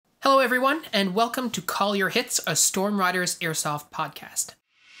Hello, everyone, and welcome to Call Your Hits, a Storm Riders Airsoft podcast.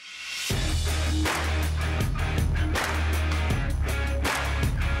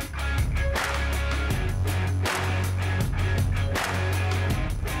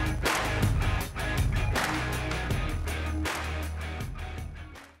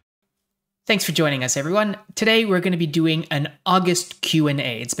 Thanks for joining us, everyone. Today, we're going to be doing an August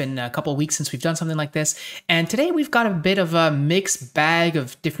Q&A. It's been a couple of weeks since we've done something like this, and today we've got a bit of a mixed bag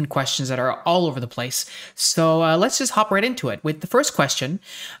of different questions that are all over the place. So let's just hop right into it with the first question.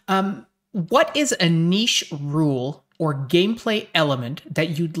 What is a niche rule or gameplay element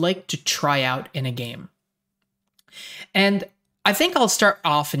that you'd like to try out in a game? And I think I'll start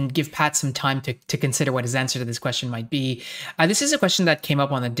off and give Pat some time to consider what his answer to this question might be. This is a question that came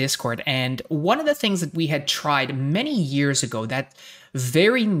up on the Discord, and one of the things that we had tried many years ago that's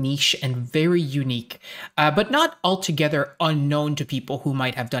very niche and very unique, but not altogether unknown to people who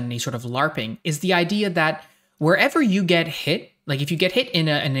might have done any sort of LARPing, is the idea that wherever you get hit, like if you get hit in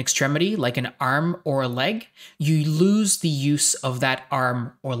an extremity, like an arm or a leg, you lose the use of that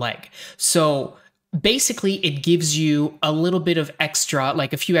arm or leg. So basically, it gives you a little bit of extra,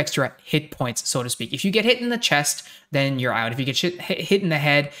 like a few extra hit points, so to speak. If you get hit in the chest, then you're out. If you get hit in the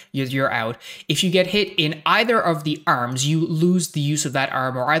head, you're out. If you get hit in either of the arms, you lose the use of that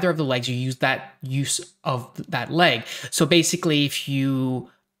arm, or either of the legs, you use that use of that leg. So basically, if you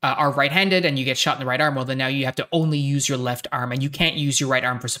are right-handed and you get shot in the right arm, well, then now you have to only use your left arm, and you can't use your right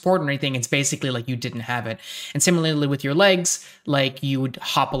arm for support or anything. It's basically like you didn't have it. And similarly with your legs, like you would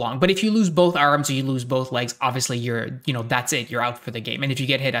hop along. But if you lose both arms or you lose both legs, obviously that's it. You're out for the game. And if you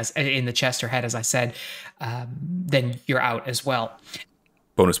get hit in the chest or head, as I said, then you're out as well.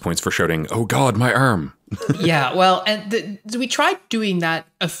 Bonus points for shouting, "Oh God, my arm!" Yeah, well, and we tried doing that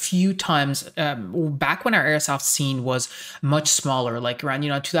a few times back when our airsoft scene was much smaller, like around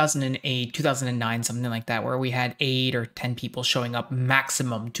 2008, 2009, something like that, where we had 8 or 10 people showing up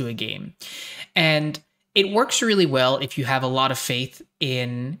maximum to a game, and it works really well if you have a lot of faith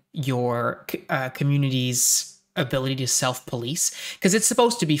in your community's ability to self-police, because it's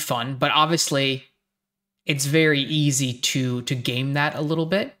supposed to be fun, but obviously it's very easy to game that a little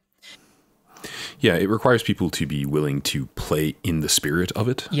bit. Yeah, it requires people to be willing to play in the spirit of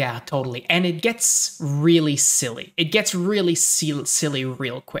it. Yeah, totally. And it gets really silly. It gets really silly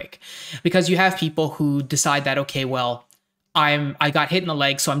real quick, because you have people who decide that, okay, well, I got hit in the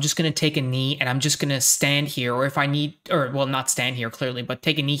leg, so I'm just going to take a knee and I'm just going to stand here. Or if I need, or well, not stand here clearly, but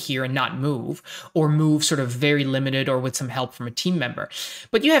take a knee here and not move, or move sort of very limited or with some help from a team member.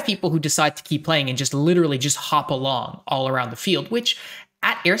 But you have people who decide to keep playing and just literally just hop along all around the field, which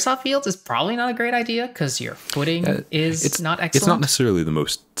at airsoft fields is probably not a great idea because your footing is not excellent. It's not necessarily the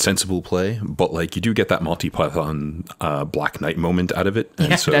most sensible play, but like you do get that Monty Python Black Knight moment out of it.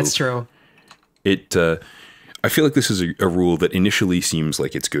 And yeah, so that's true. I feel like this is a rule that initially seems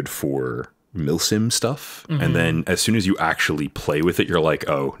like it's good for milsim stuff. Mm-hmm. And then as soon as you actually play with it, you're like,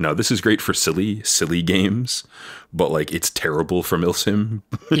 oh, no, this is great for silly games, but like it's terrible for milsim.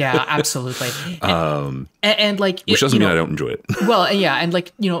 Yeah, absolutely. And like, which doesn't mean I don't enjoy it. Well, yeah. And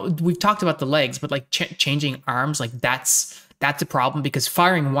like, we've talked about the legs, but like changing arms, like that's a problem, because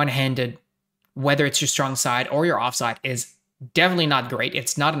firing one-handed, whether it's your strong side or your offside, is definitely not great.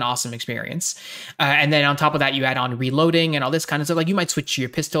 It's not an awesome experience. And then on top of that, you add on reloading and all this kind of stuff. Like you might switch to your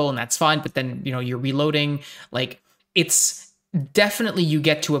pistol and that's fine, but then, you're reloading. Like it's definitely, you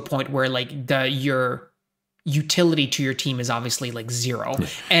get to a point where like your utility to your team is obviously like zero.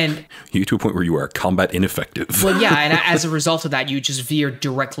 And you get to a point where you are combat ineffective. Well, yeah. And as a result of that, you just veer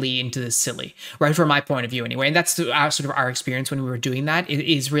directly into the silly, right? From my point of view anyway. And that's sort of our experience when we were doing that. It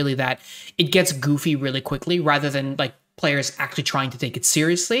is really that it gets goofy really quickly rather than like players actually trying to take it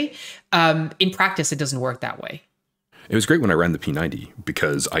seriously. In practice, it doesn't work that way. It was great when I ran the P90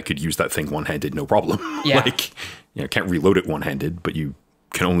 because I could use that thing one-handed, no problem. Yeah. Like, can't reload it one-handed, but you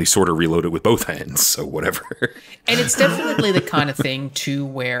can only sort of reload it with both hands, so whatever. And it's definitely the kind of thing too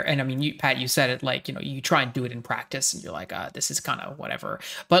where, and I mean, Pat, you said it, like, you try and do it in practice and you're like, this is kind of whatever.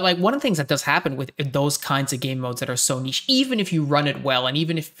 But like one of the things that does happen with those kinds of game modes that are so niche, even if you run it well, and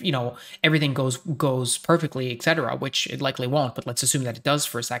even if, everything goes perfectly, etc., which it likely won't, but let's assume that it does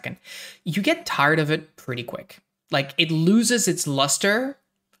for a second, you get tired of it pretty quick. Like it loses its luster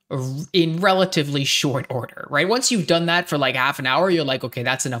in relatively short order, right? Once you've done that for like half an hour, you're like, okay,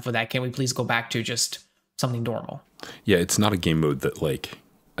 that's enough of that. Can we please go back to just something normal? Yeah, it's not a game mode that like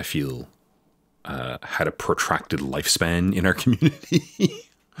I feel had a protracted lifespan in our community.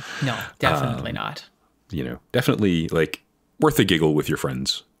 No, definitely not. Definitely like worth a giggle with your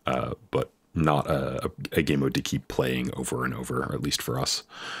friends, but not a game mode to keep playing over and over, or at least for us.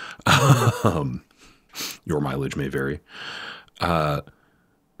 Your mileage may vary.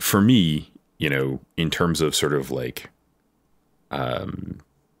 For me, in terms of sort of like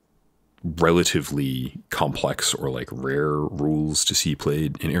relatively complex or like rare rules to see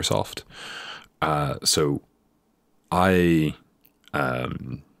played in Airsoft. So I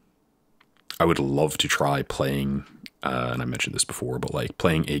would love to try playing, and I mentioned this before, but like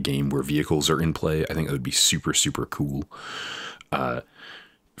playing a game where vehicles are in play. I think that would be super, super cool.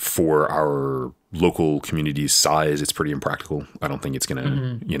 For our local community's size, it's pretty impractical. I don't think it's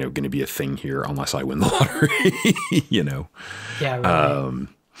gonna, gonna be a thing here unless I win the lottery, Yeah. Right.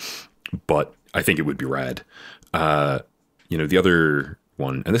 But I think it would be rad. The other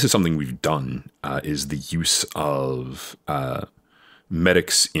one, and this is something we've done, is the use of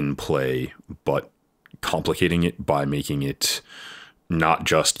medics in play, but complicating it by making it not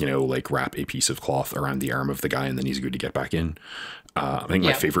just, like wrap a piece of cloth around the arm of the guy and then he's good to get back in. I think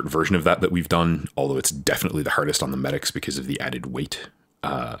my favorite version of that we've done, although it's definitely the hardest on the medics because of the added weight,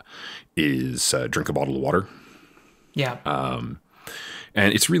 is drink a bottle of water. Yeah.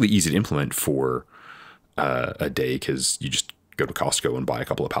 And it's really easy to implement for a day because you just go to Costco and buy a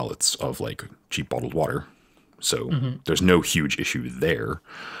couple of pallets of like cheap bottled water. So there's no huge issue there.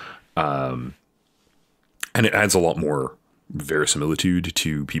 And it adds a lot more verisimilitude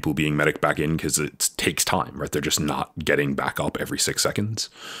to people being medic back in because it takes time, right? They're just not getting back up every 6 seconds.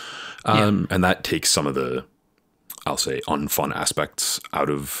 And that takes some of the, I'll say, unfun aspects out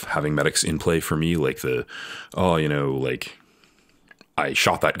of having medics in play for me. Like like I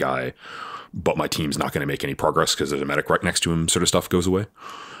shot that guy, but my team's not going to make any progress because there's a medic right next to him sort of stuff goes away.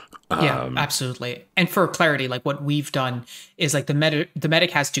 Yeah, absolutely. And for clarity, like what we've done is like the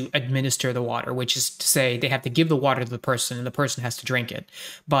medic has to administer the water, which is to say they have to give the water to the person and the person has to drink it,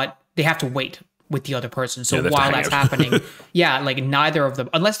 but they have to wait with the other person. So while that's happening, like neither of them,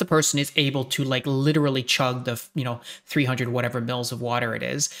 unless the person is able to like literally chug the 300 whatever mils of water it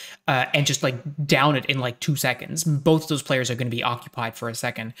is, and just like down it in like 2 seconds, both of those players are going to be occupied for a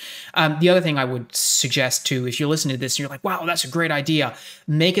second. The other thing I would suggest too, if you're listening to this and you're like, wow, that's a great idea,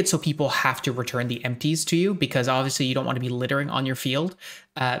 make it so people have to return the empties to you, because obviously you don't want to be littering on your field.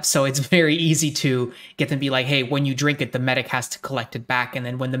 So it's very easy to get them to be like, hey, when you drink it, the medic has to collect it back. And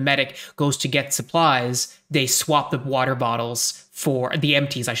then when the medic goes to get supplies, they swap the water bottles for the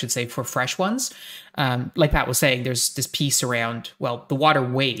empties, I should say, for fresh ones. Like Pat was saying, there's this piece around, well, the water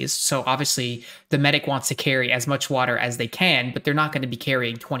weighs. So obviously the medic wants to carry as much water as they can, but they're not going to be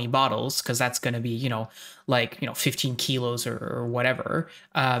carrying 20 bottles because that's going to be, 15 kilos or whatever.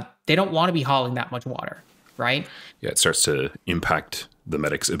 They don't want to be hauling that much water, right? Yeah, it starts to impact the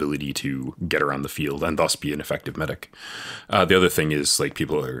medic's ability to get around the field and thus be an effective medic. The other thing is, like,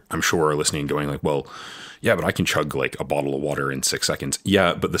 people are, I'm sure, are listening going like, well, yeah, but I can chug like a bottle of water in 6 seconds.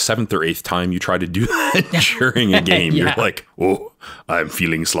 Yeah, but the 7th or 8th time you try to do that during a game, you're like, oh, I'm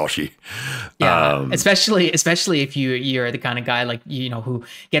feeling sloshy. Yeah, especially if you're the kind of guy like, who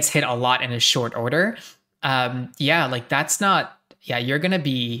gets hit a lot in a short order. Like that's not. Yeah, you're gonna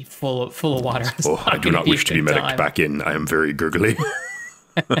be full of water. I do not wish to be medic back in. I am very gurgly.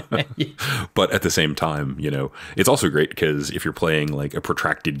 But at the same time, it's also great because if you're playing like a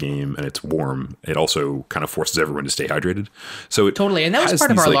protracted game and it's warm, it also kind of forces everyone to stay hydrated. So it totally, and that was part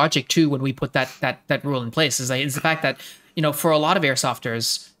of our logic too when we put that rule in place. Is the fact that for a lot of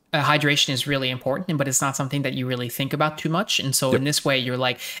airsofters, hydration is really important, but it's not something that you really think about too much. And so in this way, you're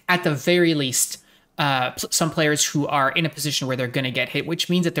like, at the very least, some players who are in a position where they're going to get hit, which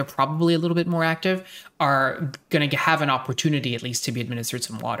means that they're probably a little bit more active, are going to have an opportunity at least to be administered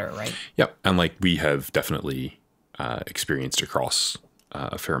some water, right? Yep. And like we have definitely experienced across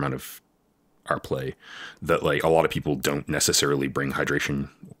a fair amount of our play that like a lot of people don't necessarily bring hydration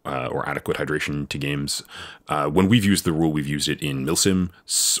or adequate hydration to games. When we've used the rule, we've used it in Milsim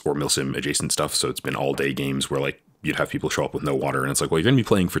or Milsim adjacent stuff. So it's been all day games where like you'd have people show up with no water and it's like, well, you're going to be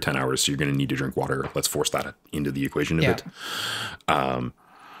playing for 10 hours, so you're going to need to drink water. Let's force that into the equation a bit.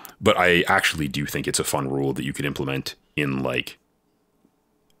 But I actually do think it's a fun rule that you could implement in like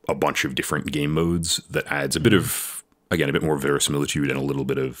a bunch of different game modes that adds a bit of, again, a bit more verisimilitude and a little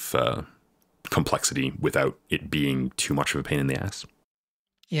bit of complexity without it being too much of a pain in the ass.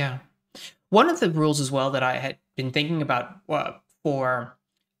 Yeah. One of the rules as well that I had been thinking about for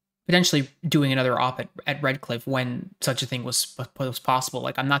potentially doing another op at Redcliffe when such a thing was possible.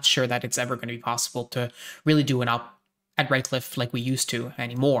 Like, I'm not sure that it's ever going to be possible to really do an op at Redcliffe like we used to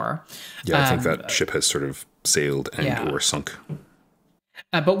anymore. Yeah, I think that ship has sort of sailed and or sunk.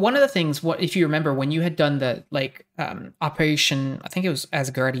 But one of the things, what if you remember when you had done the Operation, I think it was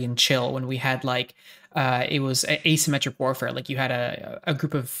Asgardian Chill, when we had it was asymmetric warfare. Like you had a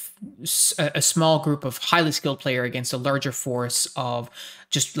group of a small group of highly skilled player against a larger force of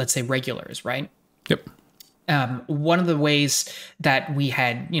just, let's say, regulars, right? Yep. One of the ways that we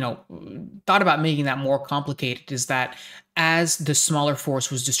had, thought about making that more complicated is that as the smaller force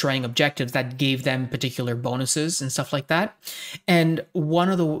was destroying objectives, that gave them particular bonuses and stuff like that. And one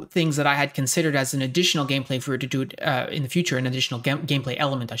of the things that I had considered as an additional gameplay, if we were to do it in the future, an additional gameplay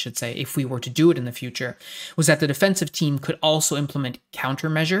element, I should say, if we were to do it in the future, was that the defensive team could also implement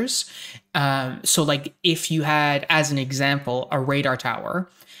countermeasures. So like if you had, as an example, a radar tower,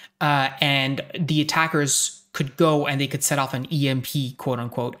 and the attackers could go and they could set off an EMP, quote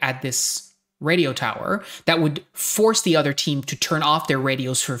unquote, at this radio tower that would force the other team to turn off their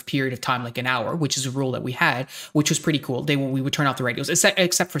radios for a period of time, like an hour, which is a rule that we had, which was pretty cool. We would turn off the radios,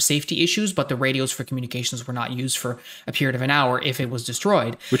 except for safety issues, but the radios for communications were not used for a period of an hour if it was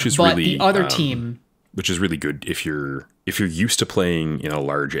destroyed. Which is but really, the other team, which is really good if you're used to playing in a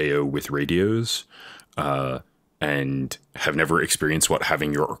large AO with radios, and have never experienced what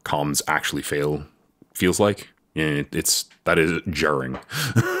having your comms actually fail feels like. That is jarring.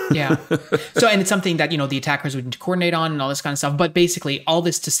 Yeah. So, and it's something that, the attackers would need to coordinate on and all this kind of stuff. But basically all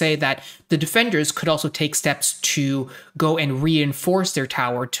this to say that the defenders could also take steps to go and reinforce their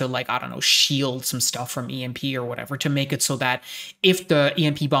tower to shield some stuff from EMP or whatever, to make it so that if the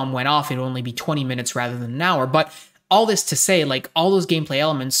EMP bomb went off, it would only be 20 minutes rather than an hour. But all this to say, all those gameplay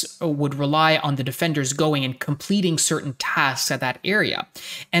elements would rely on the defenders going and completing certain tasks at that area.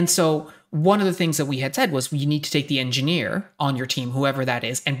 And so one of the things that we had said was you need to take the engineer on your team, whoever that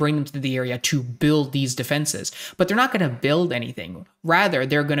is, and bring them to the area to build these defenses. But they're not going to build anything. Rather,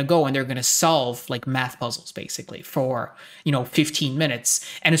 they're going to go and they're going to solve math puzzles, basically, for 15 minutes.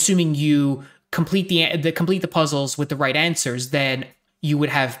 And assuming you complete the puzzles with the right answers, then you would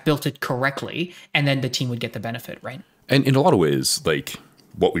have built it correctly, and then the team would get the benefit, right? And in a lot of ways,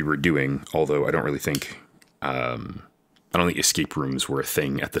 what we were doing, although I don't really think, I don't think escape rooms were a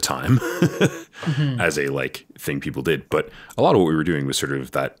thing at the time as a thing people did. But a lot of what we were doing was sort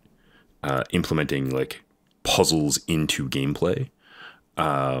of that implementing puzzles into gameplay.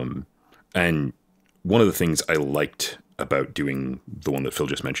 And one of the things I liked about doing the one that Phil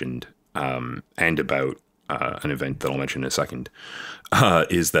just mentioned, and about an event that I'll mention in a second,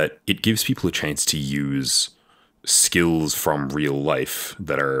 is that it gives people a chance to use skills from real life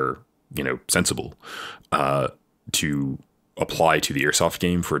that are, sensible, to apply to the airsoft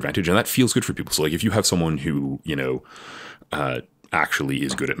game for advantage. And that feels good for people. So if you have someone who, actually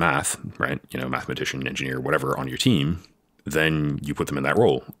is good at math, right? Mathematician, engineer, whatever on your team, then you put them in that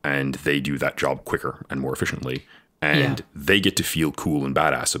role and they do that job quicker and more efficiently. And they get to feel cool and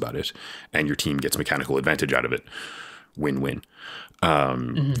badass about it. And your team gets mechanical advantage out of it. Win-win.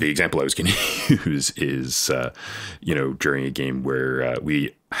 The example I was going to use is, during a game where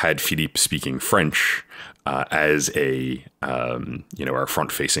we had Philippe speaking French as our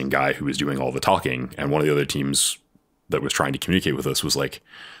front-facing guy who was doing all the talking. And one of the other teams that was trying to communicate with us was like,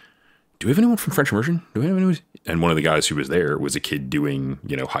 do we have anyone from French immersion? Do we have anyone? And one of the guys who was there was a kid doing,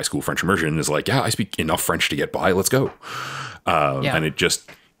 high school French immersion, and is like, yeah, I speak enough French to get by. Let's go. And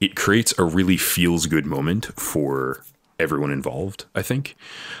it creates a really feels good moment for everyone involved, I think.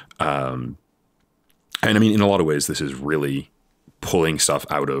 And I mean, in a lot of ways, this is really pulling stuff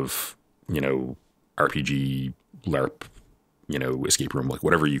out of, RPG, LARP, escape room,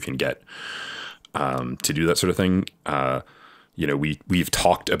 whatever you can get, to do that sort of thing. We've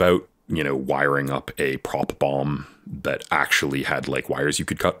talked about, wiring up a prop bomb that actually had wires you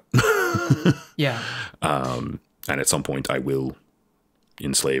could cut. Yeah. And at some point I will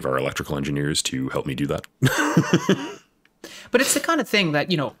enslave our electrical engineers to help me do that. But it's the kind of thing that,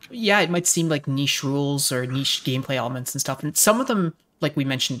 it might seem like niche rules or niche gameplay elements and stuff. And some of them, like we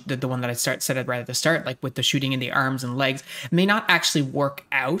mentioned, the one that I said right at the start, with the shooting in the arms and legs, may not actually work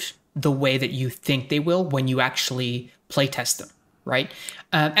out the way that you think they will when you actually play test them. Right.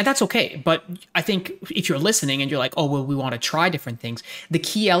 And that's okay. But I think if you're listening and you're like, oh, well, we want to try different things, the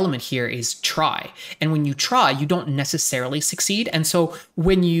key element here is try. And when you try, you don't necessarily succeed. And so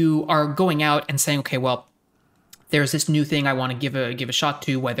when you are going out and saying, okay, well, there's this new thing I want to give a shot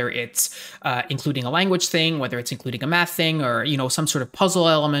to, whether it's including a language thing, whether it's including a math thing, or, some sort of puzzle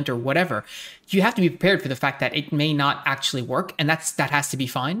element or whatever, you have to be prepared for the fact that it may not actually work. And that has to be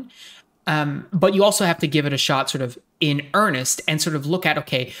fine. But you also have to give it a shot sort of in earnest and sort of look at,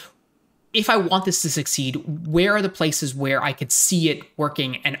 okay, if I want this to succeed, where are the places where I could see it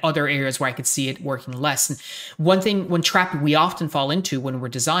working and other areas where I could see it working less? And one trap we often fall into when we're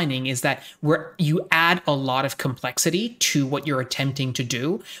designing is that you add a lot of complexity to what you're attempting to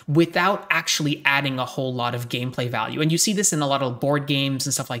do without actually adding a whole lot of gameplay value. And you see this in a lot of board games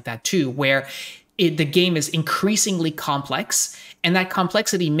and stuff like that too, where the game is increasingly complex, and that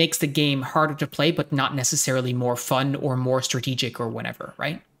complexity makes the game harder to play, but not necessarily more fun or more strategic or whatever,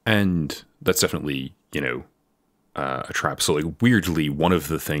 right? And that's definitely, a trap. So like weirdly, one of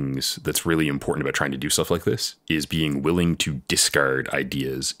the things that's really important about trying to do stuff like this is being willing to discard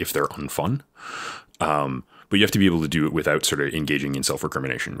ideas if they're unfun. But you have to be able to do it without sort of engaging in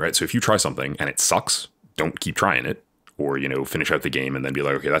self-recrimination, right? So if you try something and it sucks, don't keep trying it, or, finish out the game and then be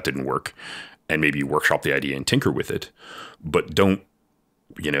like, okay, that didn't work. And maybe workshop the idea and tinker with it, but don't,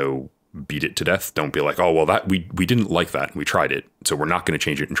 beat it to death. Don't be like, oh, well, that we didn't like that and we tried it, so we're not going to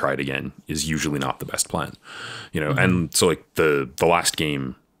change it and try it again, is usually not the best plan. And so like the last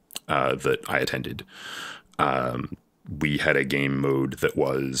game that I attended, we had a game mode that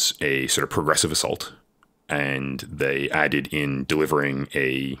was a sort of progressive assault, and they added in delivering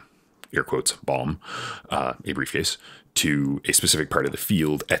a, air quotes, bomb, a briefcase, to a specific part of the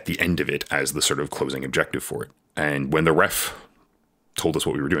field at the end of it as the sort of closing objective for it. And when the ref told us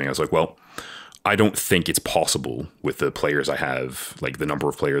what we were doing, I was like, well, I don't think it's possible with the players I have, like the number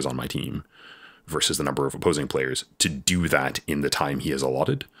of players on my team versus the number of opposing players, to do that in the time he has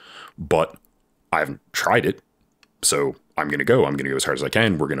allotted. But I haven't tried it, so I'm going to go as hard as I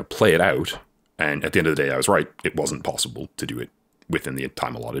can. We're going to play it out. And at the end of the day, I was right. It wasn't possible to do it within the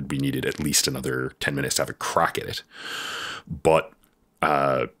time allotted. We needed at least another 10 minutes to have a crack at it. But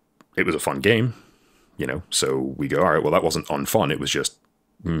it was a fun game. So we go, all right, well, that wasn't unfun. It was just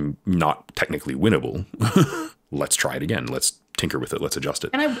not technically winnable. Let's try it again. Let's tinker with it. Let's adjust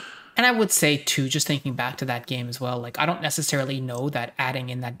it. And I would say too, just thinking back to that game as well, like I don't necessarily know that adding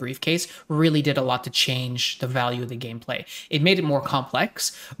in that briefcase really did a lot to change the value of the gameplay. It made it more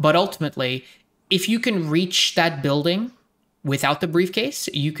complex, but ultimately, if you can reach that building without the briefcase,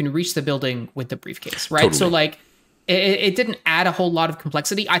 you can reach the building with the briefcase, right? Totally. So like, it didn't add a whole lot of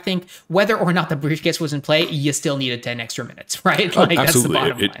complexity. I think whether or not the briefcase was in play, you still needed 10 extra minutes, right? Like, absolutely. That's the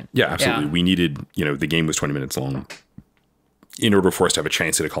bottom line. Yeah, absolutely. Yeah. We needed, the game was 20 minutes long. In order for us to have a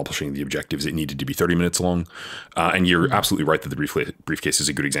chance at accomplishing the objectives, it needed to be 30 minutes long. And you're absolutely right that the briefcase is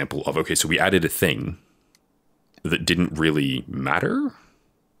a good example of, okay, so we added a thing that didn't really matter.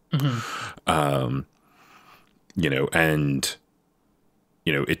 And,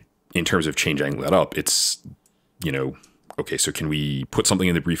 it, in terms of changing that up, it's, okay, so can we put something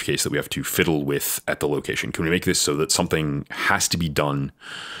in the briefcase that we have to fiddle with at the location? Can we make this so that something has to be done,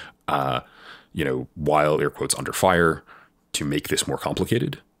 while, air quotes, under fire, to make this more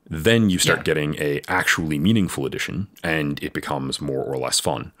complicated? Then you start getting a actually meaningful addition, and it becomes more or less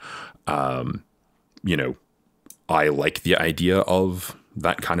fun. I like the idea of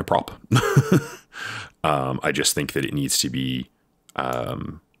that kind of prop. I just think that it needs to be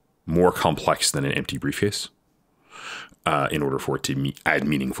more complex than an empty briefcase. In order for it to add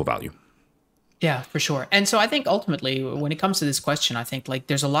meaningful value. Yeah, for sure. And so I think ultimately, when it comes to this question, I think like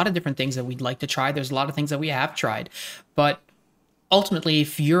there's a lot of different things that we'd like to try. There's a lot of things that we have tried, but ultimately,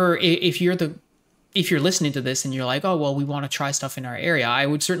 if you're listening to this and you're like, oh, well, we want to try stuff in our area, I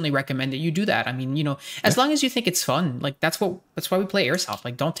would certainly recommend that you do that. I mean, as long as you think it's fun, like that's why we play Airsoft.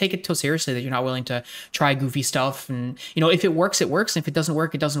 Like, don't take it too seriously that you're not willing to try goofy stuff. And, if it works, it works. And if it doesn't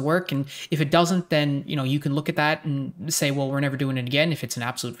work, it doesn't work. And if it doesn't, then, you can look at that and say, well, we're never doing it again if it's an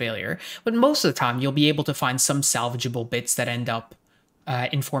absolute failure. But most of the time, you'll be able to find some salvageable bits that end up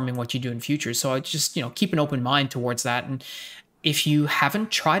informing what you do in future. So I just, keep an open mind towards that. And if you haven't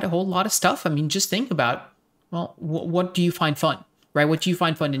tried a whole lot of stuff, I mean, just think about, well, what do you find fun, right? What do you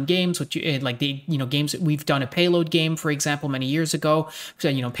find fun in games? What you like the games that we've done a Payload game, for example, many years ago. So,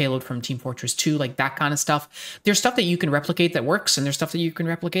 Payload from Team Fortress 2, like that kind of stuff. There's stuff that you can replicate that works, and there's stuff that you can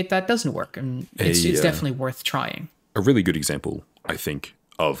replicate that doesn't work, and it's definitely worth trying. A really good example, I think,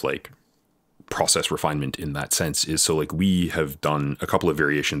 of like process refinement in that sense is, so like we have done a couple of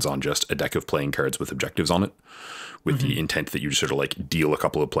variations on just a deck of playing cards with objectives on it, with the intent that you just sort of like deal a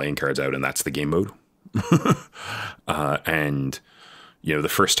couple of playing cards out and that's the game mode. And, the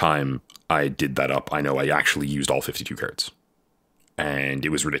first time I did that up, I know I actually used all 52 cards, and it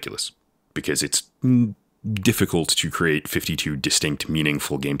was ridiculous because it's difficult to create 52 distinct,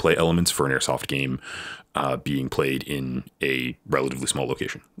 meaningful gameplay elements for an Airsoft game being played in a relatively small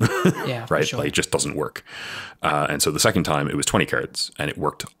location. Yeah, right? Sure. Like, it just doesn't work. And so the second time it was 20 cards, and it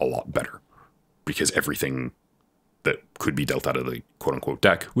worked a lot better because everything that could be dealt out of the quote unquote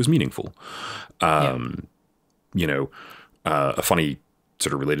deck was meaningful. You know, a funny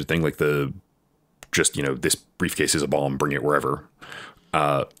sort of related thing, like this briefcase is a bomb, bring it wherever.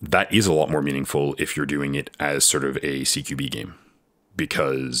 That is a lot more meaningful if you're doing it as sort of a CQB game,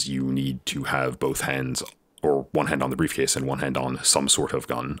 because you need to have both hands, or one hand on the briefcase and one hand on some sort of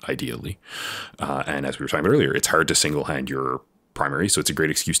gun, ideally. And as we were talking about earlier, it's hard to single hand your primary, so it's a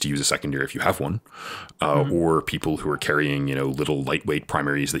great excuse to use a secondary if you have one. Or people who are carrying, little lightweight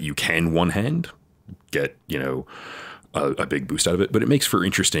primaries that you can one hand get, a big boost out of it. But it makes for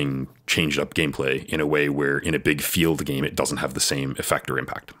interesting changed up gameplay in a way where in a big field game, it doesn't have the same effect or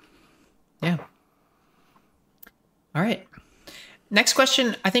impact. Yeah. All right. Next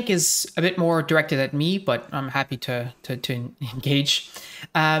question, I think, is a bit more directed at me, but I'm happy to engage.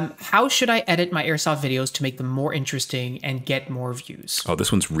 How should I edit my Airsoft videos to make them more interesting and get more views? Oh,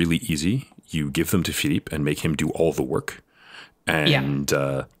 this one's really easy. You give them to Philippe and make him do all the work. And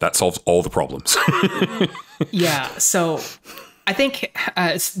that solves all the problems. Yeah. So I think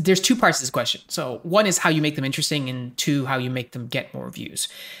there's two parts to this question. So one is how you make them interesting, and two, how you make them get more views.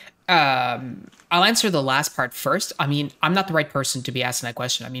 I'll answer the last part first. I mean, I'm not the right person to be asking that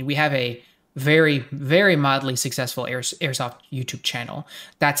question. I mean, we have a very, very mildly successful Airsoft YouTube channel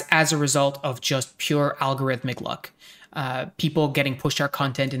that's as a result of just pure algorithmic luck. People getting pushed our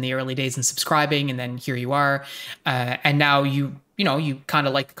content in the early days and subscribing, and then here you are. And now you kind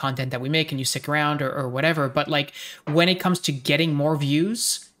of like the content that we make and you stick around or whatever. But like when it comes to getting more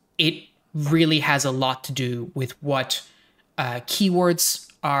views, it really has a lot to do with what keywords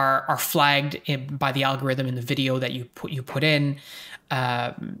are flagged by the algorithm in the video that you put in.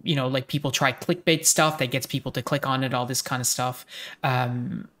 Like people try clickbait stuff that gets people to click on it, all this kind of stuff.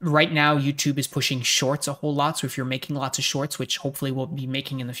 Right now, YouTube is pushing shorts a whole lot. So if you're making lots of shorts, which hopefully we'll be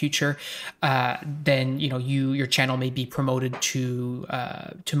making in the future, then your channel may be promoted to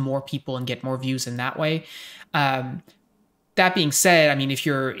more people and get more views in that way. That being said, I mean, if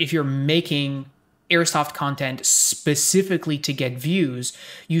you're making Airsoft content specifically to get views,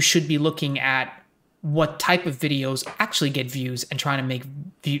 you should be looking at what type of videos actually get views and trying to make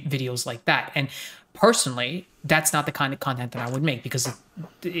videos like that. And personally, that's not the kind of content that I would make, because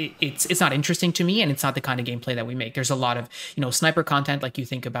it's not interesting to me, and it's not the kind of gameplay that we make. There's a lot of sniper content, like you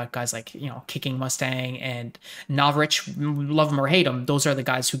think about guys like Kicking Mustang and Novrich, love them or hate them. Those are the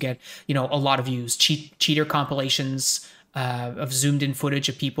guys who get a lot of views. Cheater compilations of zoomed in footage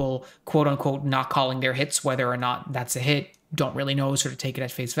of people quote unquote not calling their hits, whether or not that's a hit, don't really know, sort of take it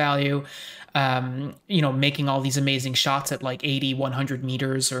at face value. Making all these amazing shots at like 80, 100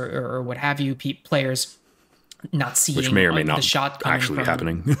 meters or what have you, players not seeing, which may or may the not shot actually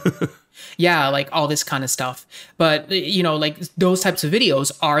happening. Yeah, like all this kind of stuff. But, like those types of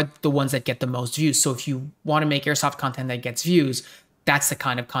videos are the ones that get the most views. So if you want to make Airsoft content that gets views, that's the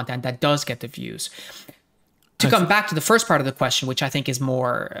kind of content that does get the views. To come back to the first part of the question, which I think is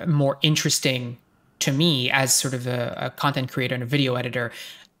more interesting to me as sort of a content creator and a video editor,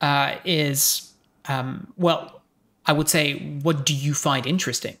 is, I would say, what do you find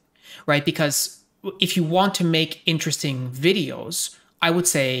interesting, right? Because if you want to make interesting videos, I would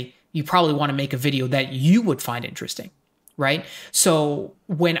say you probably want to make a video that you would find interesting, right? So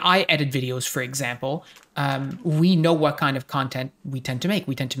when I edit videos, for example, we know what kind of content we tend to make.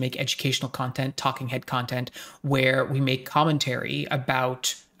 We tend to make educational content, talking head content, where we make commentary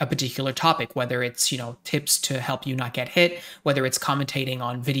about a particular topic, whether it's, tips to help you not get hit, whether it's commentating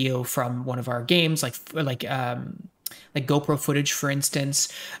on video from one of our games, like GoPro footage, for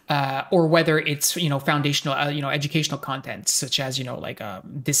instance, or whether it's, foundational, educational content, such as,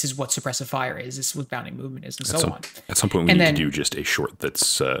 this is what suppressive fire is, this is what bounding movement is, and so on. At some point, we need to do just a short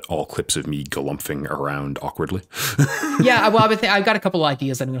that's all clips of me galumphing around awkwardly. Yeah, well, I've got a couple of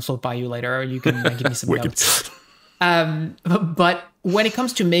ideas that I'm going to float by you later, or you can give me some notes. But when it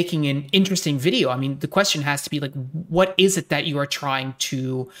comes to making an interesting video, I mean, the question has to be like, what is it that you are trying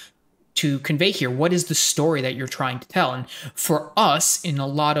to convey here? What is the story that you're trying to tell? And for us, in a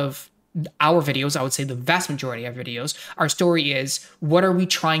lot of our videos, I would say the vast majority of videos, our story is, what are we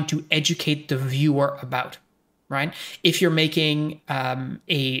trying to educate the viewer about, right? If you're making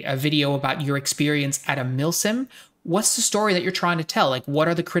a video about your experience at a milsim, what's the story that you're trying to tell? Like, what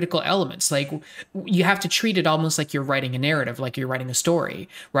are the critical elements? Like, you have to treat it almost like you're writing a narrative, like you're writing a story,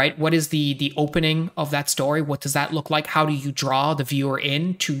 right? What is the opening of that story? What does that look like? How do you draw the viewer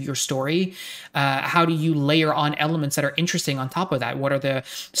in to your story? How do you layer on elements that are interesting on top of that? What are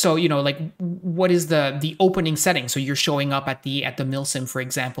what is the opening setting? So you're showing up at the milsim, for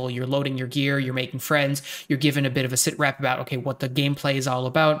example, you're loading your gear, you're making friends, you're given a bit of a sit rep about, okay, what the gameplay is all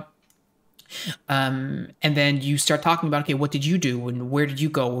about. And then you start talking about, okay, what did you do and where did you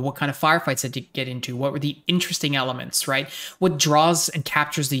go? What kind of firefights did you get into? What were the interesting elements, right? What draws and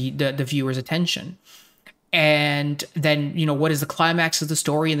captures the viewer's attention? And then, what is the climax of the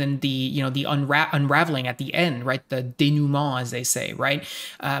story, and then the unraveling at the end, right? The denouement, as they say, right?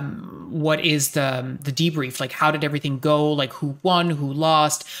 What is the debrief? Like, how did everything go? Like, who won, who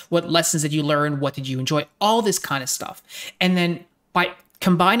lost? What lessons did you learn? What did you enjoy? All this kind of stuff. And then by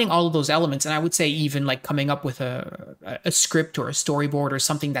combining all of those elements, and I would say even like coming up with a script or a storyboard or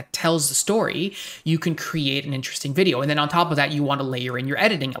something that tells the story, you can create an interesting video. And then on top of that, you want to layer in your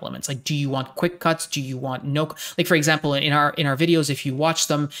editing elements. Like, do you want quick cuts? Do you want no? Like, for example, in our videos, if you watch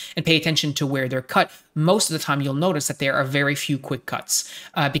them and pay attention to where they're cut, most of the time you'll notice that there are very few quick cuts,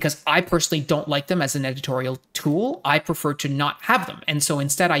 because I personally don't like them as an editorial tool. I prefer to not have them. And so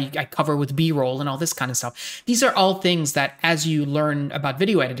instead I cover with B-roll and all this kind of stuff. These are all things that as you learn about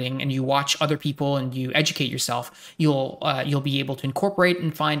video editing and you watch other people and you educate yourself, you'll be able to incorporate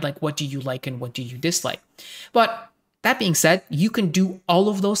and find like, what do you like and what do you dislike. But that being said, you can do all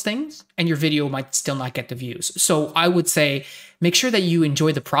of those things and your video might still not get the views. So I would say make sure that you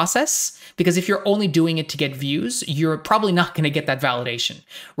enjoy the process, because if you're only doing it to get views, you're probably not going to get that validation,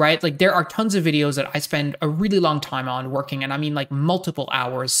 right? Like, there are tons of videos that I spend a really long time on working, and I mean like multiple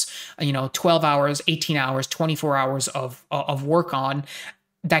hours, 12 hours, 18 hours, 24 hours of work on,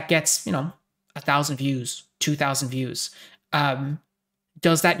 that gets, 1,000 views, 2,000 views.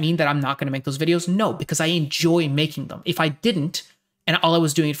 Does that mean that I'm not going to make those videos? No, because I enjoy making them. If I didn't, and all I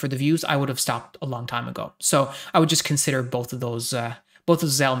was doing it for the views, I would have stopped a long time ago. So I would just consider both of those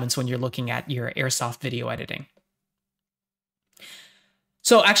elements when you're looking at your airsoft video editing.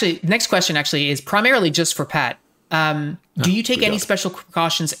 So actually, next question actually is primarily just for Pat. Do you take any special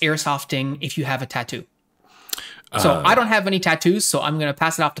precautions airsofting if you have a tattoo? So I don't have any tattoos, so I'm going to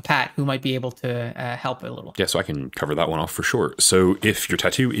pass it off to Pat, who might be able to help a little. Yeah, so I can cover that one off for sure. So if your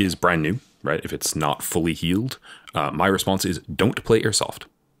tattoo is brand new, right, if it's not fully healed, my response is don't play airsoft,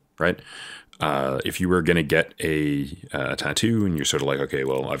 right? If you were going to get a tattoo and you're sort of like, okay,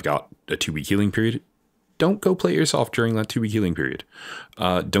 well, I've got a 2-week healing period, don't go play airsoft during that 2-week healing period.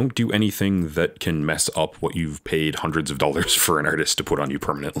 Don't do anything that can mess up what you've paid hundreds of dollars for an artist to put on you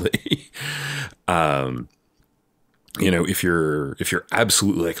permanently. If you're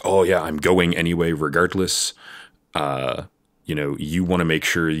absolutely like, oh yeah, I'm going anyway, regardless, you want to make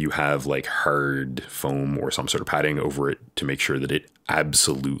sure you have like hard foam or some sort of padding over it to make sure that it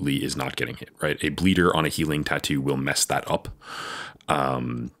absolutely is not getting hit, right? A bleeder on a healing tattoo will mess that up.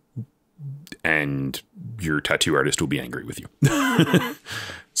 And your tattoo artist will be angry with you.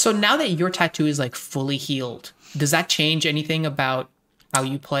 So now that your tattoo is like fully healed, does that change anything about how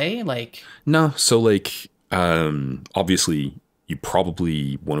you play? Like, no. So like, obviously you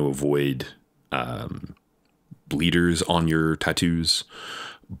probably want to avoid, bleeders on your tattoos,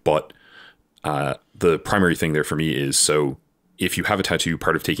 but, the primary thing there for me is, so if you have a tattoo,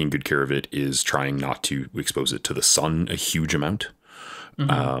 part of taking good care of it is trying not to expose it to the sun a huge amount.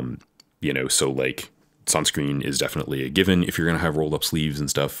 So like sunscreen is definitely a given if you're going to have rolled up sleeves and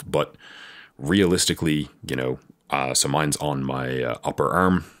stuff, but realistically, so mine's on my upper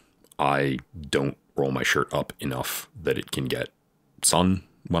arm. I don't roll my shirt up enough that it can get sun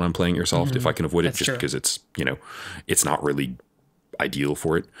when I'm playing airsoft, if I can avoid it. That's just true. Because it's, it's not really ideal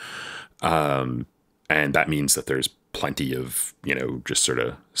for it. And that means that there's plenty of, just sort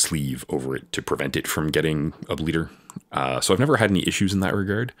of sleeve over it to prevent it from getting a bleeder. So I've never had any issues in that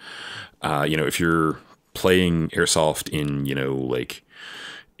regard. If you're playing airsoft in, like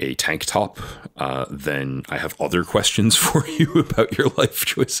a tank top, then I have other questions for you about your life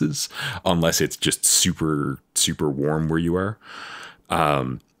choices, unless it's just super, super warm where you are.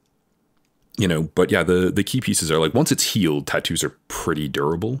 But yeah, the key pieces are like, once it's healed, tattoos are pretty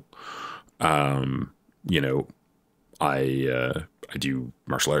durable. I do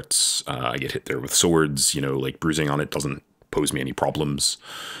martial arts. I get hit there with swords, like bruising on it doesn't pose me any problems.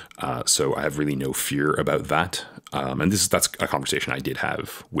 So I have really no fear about that. And that's a conversation I did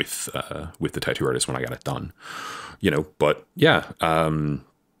have with the tattoo artist when I got it done, but yeah,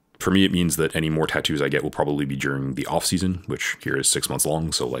 for me, it means that any more tattoos I get will probably be during the off season, which here is 6 months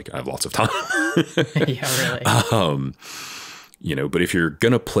long. So like I have lots of time. Yeah, really. But if you're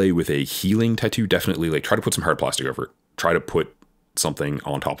going to play with a healing tattoo, definitely like try to put some hard plastic over it. Try to put something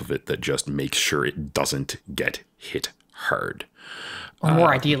on top of it that just makes sure it doesn't get hit hard. Or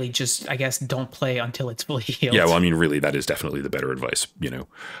more ideally, just, I guess, don't play until it's fully healed. Yeah, well, I mean, really, that is definitely the better advice,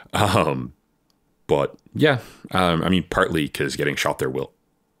 But yeah, partly because getting shot there will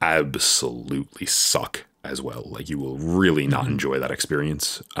absolutely suck. as well. Like you will really not enjoy that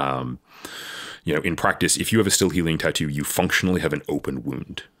experience. You know, in practice, if you have a still healing tattoo, you functionally have an open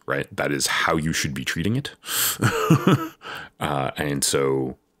wound, right? That is how you should be treating it. And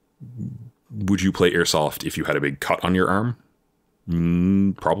so would you play airsoft if you had a big cut on your arm?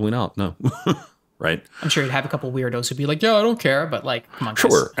 Probably not. No. Right. I'm sure you'd have a couple weirdos who'd be like, yeah, I don't care. But like, come on, guys.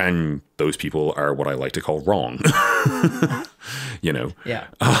 Sure. And those people are what I like to call wrong. You know? Yeah.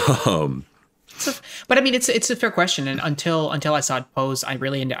 But I mean, it's a fair question, and until I saw it posed, I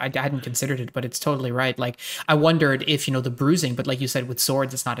hadn't considered it. But it's totally right. Like I wondered if the bruising, but like you said, with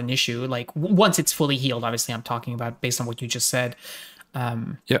swords, it's not an issue. Like once it's fully healed, obviously, I'm talking about based on what you just said.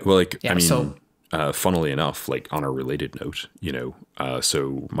 Yeah. Well, like I mean, funnily enough, like on a related note,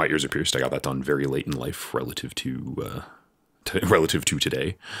 so my ears are pierced. I got that done very late in life, relative to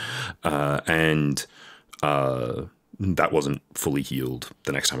today, and that wasn't fully healed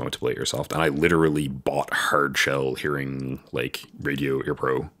the next time I went to play airsoft. And I literally bought hard shell hearing like Radio Ear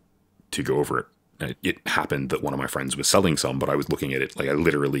Pro to go over it. And it happened that one of my friends was selling some, but I was looking at it. Like I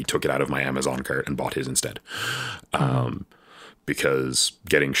literally took it out of my Amazon cart and bought his instead. Because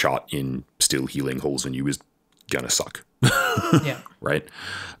getting shot in still healing holes in you is gonna suck. Yeah. Right.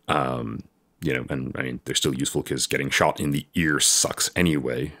 And I mean, they're still useful because getting shot in the ear sucks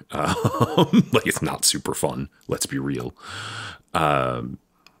anyway. Like it's not super fun. Let's be real.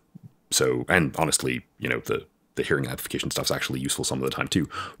 So, and honestly, the hearing amplification stuff's actually useful some of the time too.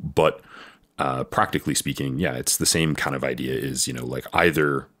 But practically speaking, yeah, it's the same kind of idea is, like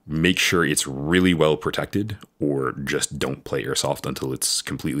either make sure it's really well protected or just don't play airsoft until it's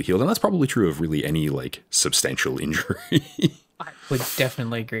completely healed. And that's probably true of really any like substantial injury. I would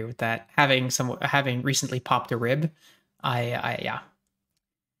definitely agree with that. Having recently popped a rib, yeah.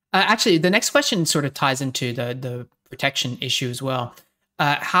 Actually, the next question sort of ties into the protection issue as well.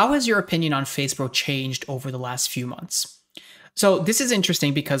 How has your opinion on FacePro changed over the last few months? So this is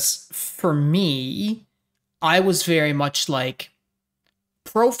interesting because for me, I was very much like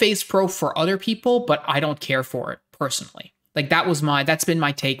pro FacePro for other people, but I don't care for it personally. Like that's been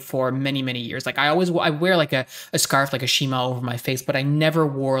my take for many, many years. Like I wear like a scarf, like a shima over my face, but I never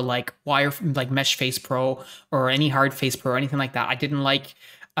wore like mesh FacePro or any hard FacePro or anything like that. I didn't like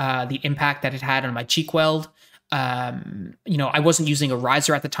the impact that it had on my cheek weld. I wasn't using a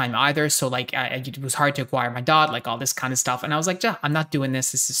riser at the time either. So like it was hard to acquire my dot, like all this kind of stuff. And I was like, I'm not doing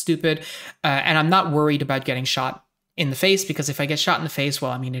this. This is stupid. And I'm not worried about getting shot in the face because if I get shot in the face,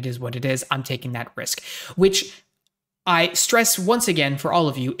 well, I mean, it is what it is. I'm taking that risk, which I stress once again for all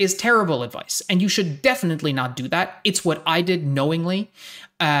of you is terrible advice. And you should definitely not do that. It's what I did knowingly.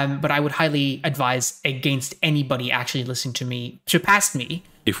 But I would highly advise against anybody actually listening to me, surpassed me.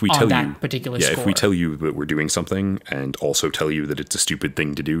 If we tell you particular yeah, score. If we tell you that we're doing something and also tell you that it's a stupid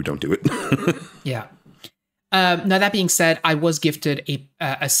thing to do, don't do it. Yeah. Now that being said, I was gifted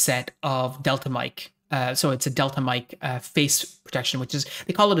a set of Delta Mic. So it's a Delta Mic face protection, which is,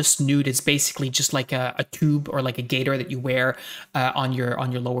 they call it a snood. It's basically just like a tube or like a gaiter that you wear on your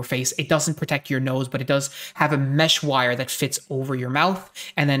lower face. It doesn't protect your nose, but it does have a mesh wire that fits over your mouth,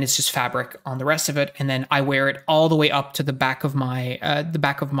 and then it's just fabric on the rest of it. And then I wear it all the way up to the back of my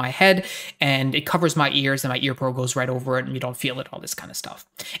head, and it covers my ears, and my ear pro goes right over it, and you don't feel it. All this kind of stuff,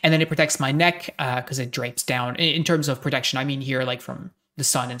 and then it protects my neck because it drapes down. In terms of protection, I mean here like from the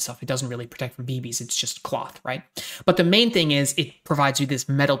sun and stuff. It doesn't really protect from BBs. It's just cloth, right? But the main thing is it provides you this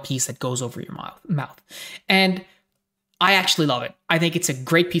metal piece that goes over your mouth. And I actually love it. I think it's a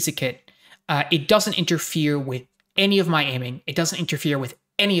great piece of kit. It doesn't interfere with any of my aiming. It doesn't interfere with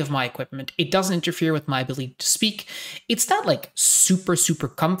any of my equipment. It doesn't interfere with my ability to speak. It's not like super, super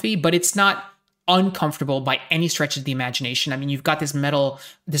comfy, but it's not uncomfortable by any stretch of the imagination. I mean, you've got this metal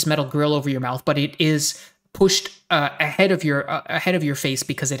grill over your mouth, but it is pushed ahead of your face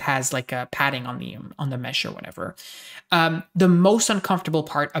because it has like a padding on the mesh or whatever. The most uncomfortable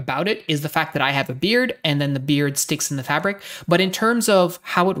part about it is the fact that I have a beard and then the beard sticks in the fabric. But in terms of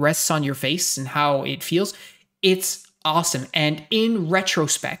how it rests on your face and how it feels, it's awesome. And in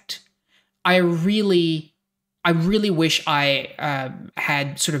retrospect, I really wish I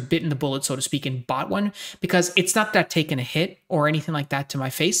had sort of bitten the bullet, so to speak, and bought one, because it's not that I've taken a hit or anything like that to my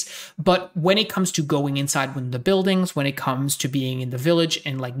face. But when it comes to going inside one of the buildings, when it comes to being in the village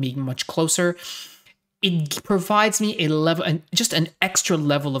and like being much closer, it provides me just an extra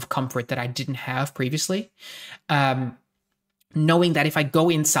level of comfort that I didn't have previously. Knowing that if I go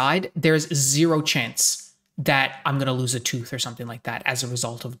inside, there's zero chance that I'm going to lose a tooth or something like that as a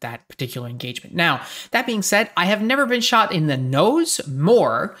result of that particular engagement. Now, that being said, I have never been shot in the nose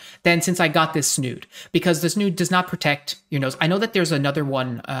more than since I got this snood, because the snood does not protect your nose. I know that there's another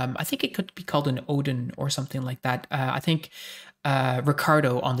one. I think it could be called an Odin or something like that. I think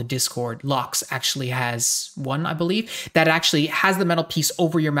Ricardo on the Discord, Lux, actually has one, I believe, that actually has the metal piece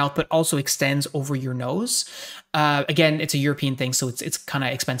over your mouth, but also extends over your nose. Again, it's a European thing, so it's kind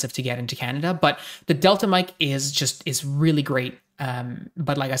of expensive to get into Canada. But the Delta mic is really great.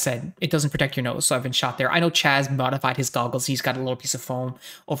 But like I said, it doesn't protect your nose, so I've been shot there. I know Chaz modified his goggles. He's got a little piece of foam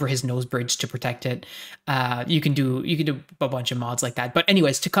over his nose bridge to protect it. You can do a bunch of mods like that. But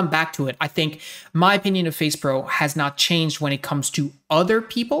anyways, to come back to it, I think my opinion of FaZe Pro has not changed when it comes to other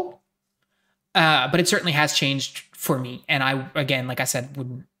people, but it certainly has changed for me. And I, again, like I said,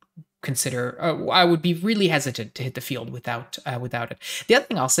 would consider I would be really hesitant to hit the field without it. The other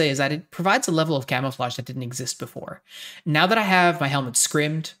thing I'll say is that it provides a level of camouflage that didn't exist before. Now that I have my helmet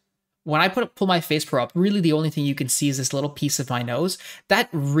scrimmed, when I pull my FaZe Pro up, really the only thing you can see is this little piece of my nose. That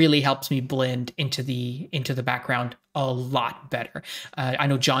really helps me blend into the background a lot better. I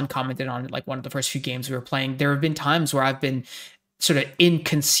know John commented on it, like one of the first few games we were playing. There have been times where I've been sort of in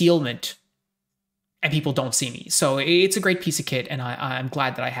concealment and people don't see me. So it's a great piece of kit, and I'm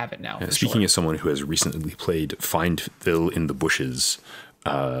glad that I have it now. Yeah, speaking as someone who has recently played Find Phil in the bushes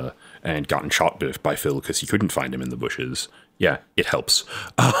and gotten shot by Phil because he couldn't find him in the bushes, yeah, it helps.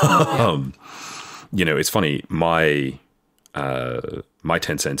 You know, it's funny. My 10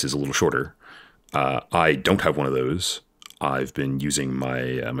 cents is a little shorter. I don't have one of those. I've been using my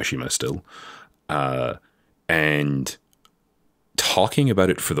Mishima still. And talking about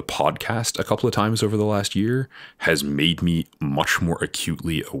it for the podcast a couple of times over the last year has made me much more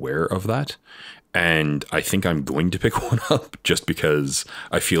acutely aware of that. And I think I'm going to pick one up just because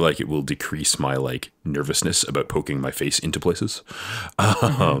I feel like it will decrease my like nervousness about poking my face into places.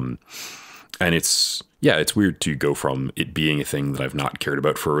 And it's weird to go from it being a thing that I've not cared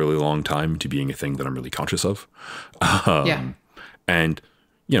about for a really long time to being a thing that I'm really conscious of. And,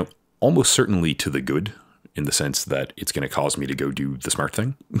 you know, almost certainly to the good, in the sense that it's going to cause me to go do the smart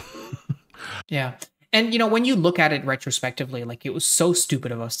thing. Yeah. And, you know, when you look at it retrospectively, like, it was so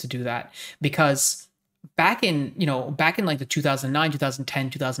stupid of us to do that, because back in like the 2009, 2010,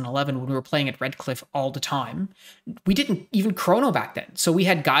 2011, when we were playing at Red Cliff all the time, we didn't even chrono back then. So we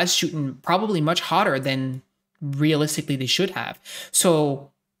had guys shooting probably much hotter than realistically they should have. So,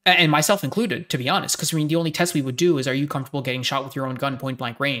 and myself included, to be honest, because I mean, the only test we would do is, are you comfortable getting shot with your own gun point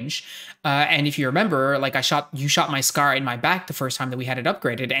blank range? And if you remember, like, you shot my scar in my back the first time that we had it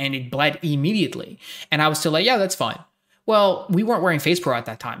upgraded, and it bled immediately. And I was still like, yeah, that's fine. Well, we weren't wearing FaZe Pro at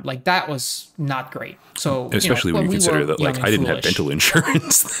that time. Like, that was not great. So, especially when you consider that, like, I didn't have dental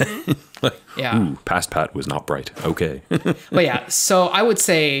insurance then. Like, yeah. Ooh, past Pat was not bright. Okay. But yeah, so I would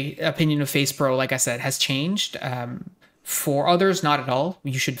say opinion of FaZe Pro, like I said, has changed. For others, not at all.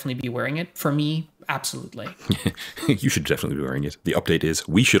 You should definitely be wearing it. For me, absolutely. You should definitely be wearing it. The update is,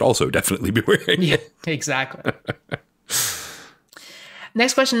 we should also definitely be wearing it. Yeah, exactly.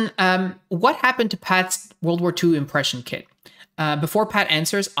 Next question. What happened to Pat's World War II impression kit? Before Pat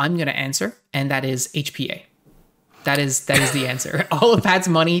answers, I'm going to answer, and that is HPA. That is the answer. All of Pat's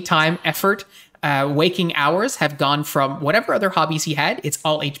money, time, effort, waking hours have gone from whatever other hobbies he had. It's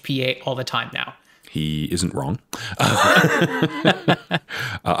all HPA all the time now. He isn't wrong.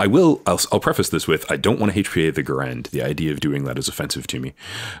 I'll preface this with, I don't want to HPA the Garand. The idea of doing that is offensive to me.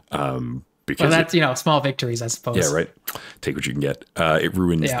 Because that's, small victories, I suppose. Yeah, right. Take what you can get. It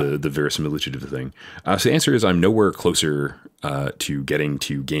ruins the verisimilitude of the thing. So the answer is, I'm nowhere closer to getting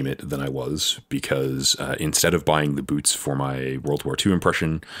to game it than I was, because instead of buying the boots for my World War II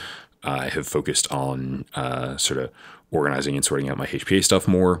impression, I have focused on sort of organizing and sorting out my HPA stuff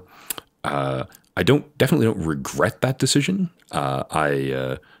more. I definitely don't regret that decision.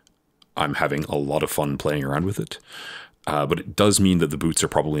 I'm having a lot of fun playing around with it. But it does mean that the boots are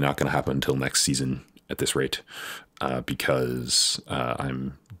probably not going to happen until next season at this rate, because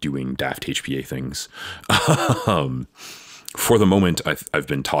I'm doing daft HPA things. For the moment, I've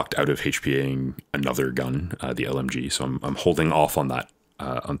been talked out of HPAing another gun, the LMG, so I'm holding off on that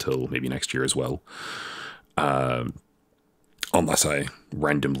until maybe next year as well. Unless I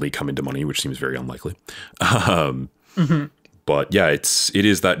randomly come into money, which seems very unlikely. But yeah, it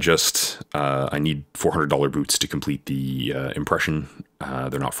is that just, I need $400 boots to complete the impression.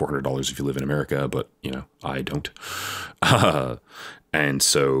 They're not $400 if you live in America, but I don't. And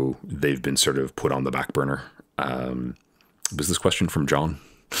so they've been sort of put on the back burner. Was this question from John?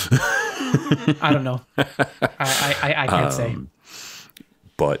 I don't know. I can't say.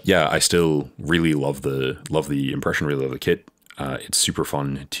 But yeah, I still really love the impression, really love the kit. It's super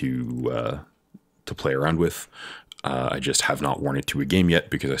fun to play around with. I just have not worn it to a game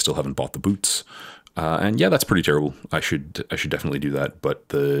yet because I still haven't bought the boots. And yeah, that's pretty terrible. I should definitely do that. But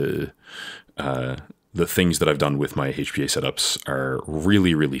the things that I've done with my HPA setups are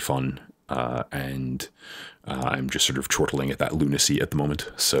really, really fun. And I'm just sort of chortling at that lunacy at the moment.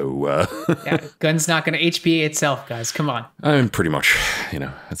 So Yeah, gun's not going to HPA itself, guys. Come on. I'm pretty much,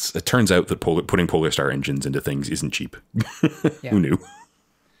 it turns out that putting Polar Star engines into things isn't cheap. Yeah. Who knew?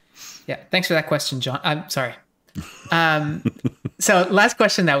 Yeah, thanks for that question, John. I'm sorry. So last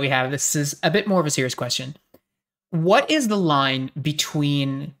question that we have, this is a bit more of a serious question. What is the line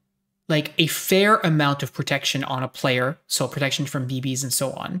between like a fair amount of protection on a player, so protection from BBs and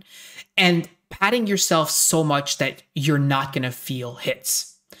so on, and padding yourself so much that you're not going to feel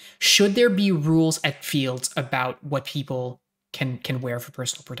hits? Should there be rules at fields about what people can wear for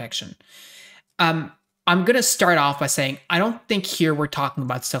personal protection? I'm going to start off by saying I don't think here we're talking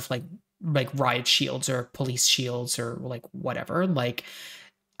about stuff like riot shields or police shields or like whatever. Like,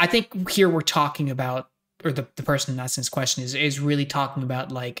 I think here we're talking about, or the person asking this question is really talking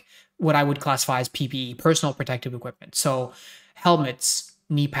about like what I would classify as PPE, personal protective equipment. So helmets,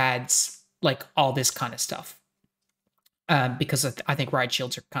 knee pads, like all this kind of stuff. Because I think riot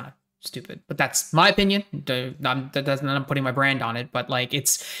shields are kind of stupid, but that's my opinion. I'm putting my brand on it, but like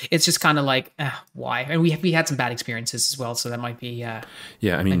it's just kind of like why? And we had some bad experiences as well, so that might be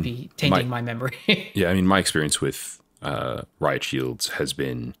might be tainting my memory. Yeah, I mean, my experience with riot shields has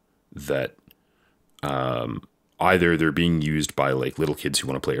been that either they're being used by like little kids who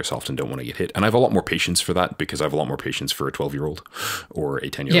want to play airsoft and don't want to get hit, and I have a lot more patience for that because I have a lot more patience for a 12-year-old or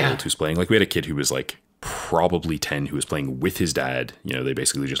a 10-year-old who's playing. Like, we had a kid who was like probably 10 who was playing with his dad. They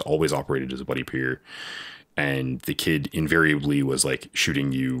basically just always operated as a buddy peer, and the kid invariably was like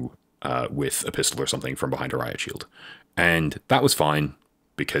shooting you with a pistol or something from behind a riot shield, and that was fine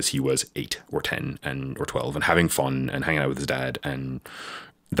because he was 8 or 10 or 12 and having fun and hanging out with his dad, and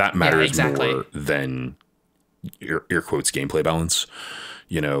that matters more than air quotes gameplay balance.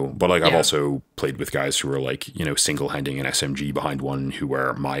 But like I've also played with guys who are like single-handing an SMG behind one who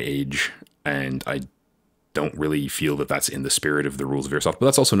are my age, and I don't really feel that that's in the spirit of the rules of airsoft, but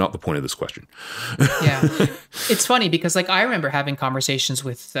that's also not the point of this question. Yeah. It's funny because like I remember having conversations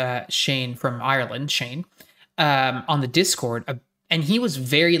with Shane from Ireland, on the Discord, and he was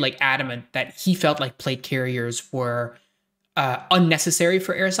very like adamant that he felt like plate carriers were unnecessary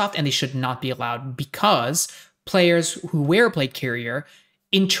for airsoft and they should not be allowed because players who wear a plate carrier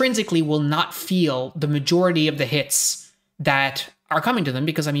intrinsically will not feel the majority of the hits that are coming to them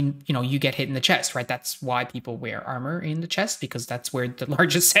because, I mean, you get hit in the chest, right? That's why people wear armor in the chest, because that's where the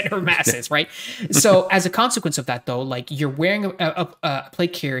largest center of mass is, right? So as a consequence of that, though, like you're wearing a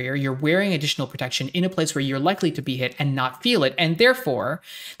plate carrier, you're wearing additional protection in a place where you're likely to be hit and not feel it. And therefore,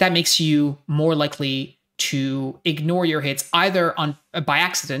 that makes you more likely to ignore your hits either by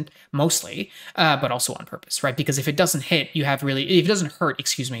accident, mostly, but also on purpose, right? Because if it doesn't hurt, you have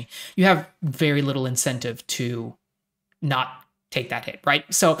very little incentive to not take that hit, right?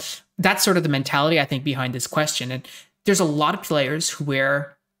 So that's sort of the mentality I think behind this question. And there's a lot of players who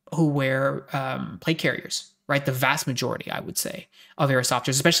wear plate carriers, right? The vast majority, I would say, of airsofters,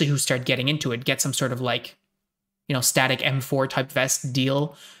 especially who start getting into it, get some sort of like, static M4 type vest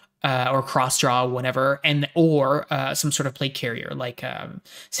deal, or cross draw, whatever, or some sort of plate carrier like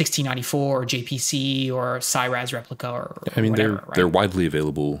 1694 or JPC or Cyraz replica or I mean, whatever, they're widely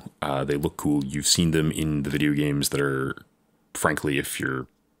available. They look cool. You've seen them in the video games that are, frankly, if you're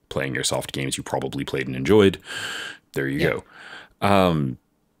playing your soft games, you probably played and enjoyed. There you go.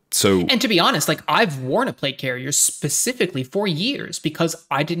 And to be honest, like I've worn a plate carrier specifically for years because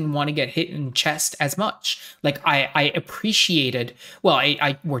I didn't want to get hit in chest as much. Like I appreciated, well,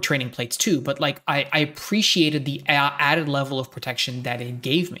 I wore training plates too, but like I appreciated the added level of protection that it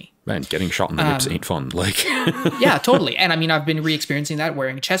gave me. Man, getting shot in the hips ain't fun. Like, yeah, totally. And I mean, I've been re-experiencing that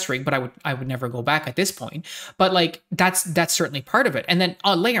wearing a chest rig, but I would never go back at this point. But like, that's certainly part of it. And then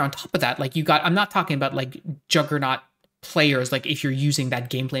layer on top of that, like I'm not talking about like juggernaut players, like if you're using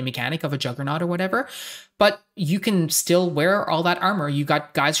that gameplay mechanic of a juggernaut or whatever, but you can still wear all that armor. You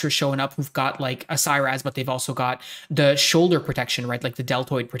got guys who are showing up who've got like a Cyraz, but they've also got the shoulder protection, right? Like the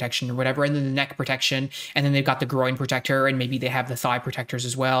deltoid protection or whatever, and then the neck protection, and then they've got the groin protector, and maybe they have the thigh protectors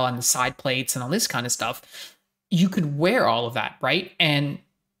as well, and the side plates and all this kind of stuff. You could wear all of that, right? And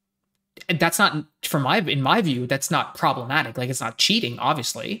that's not, in my view, that's not problematic. Like, it's not cheating,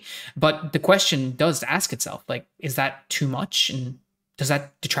 obviously, but the question does ask itself, like, is that too much, and does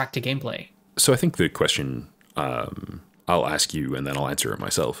that detract to gameplay? So I think the question I'll ask you and then I'll answer it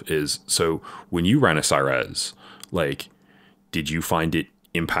myself, is so when you ran a Cyrez, like, did you find it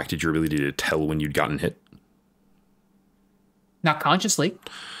impacted your ability to tell when you'd gotten hit? Not consciously.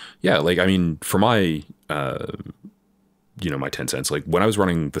 Yeah, like, I mean, for my, my 10 cents, like when I was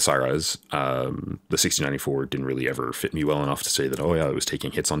running the Cyrez, the 6094 didn't really ever fit me well enough to say that, oh yeah, it was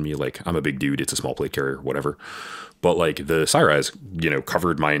taking hits on me. Like, I'm a big dude, it's a small plate carrier, whatever. But like the Cyrez,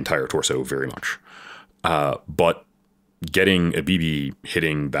 covered my entire torso very much. But getting a BB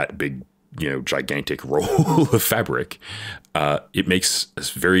hitting that big, gigantic roll of fabric, it makes a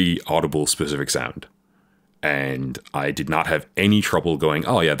very audible, specific sound. And I did not have any trouble going,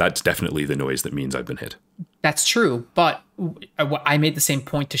 oh yeah, that's definitely the noise that means I've been hit. That's true. But I made the same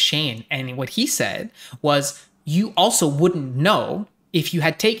point to Shane. And what he said was, you also wouldn't know if you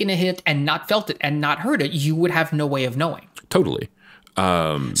had taken a hit and not felt it and not heard it. You would have no way of knowing. Totally.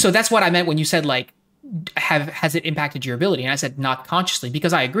 So that's what I meant when you said, like, has it impacted your ability? And I said not consciously,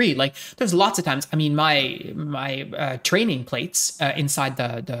 because I agree. Like, there's lots of times, I mean, my training plates inside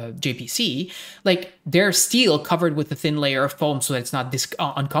the JPC, like, they're steel covered with a thin layer of foam so that it's not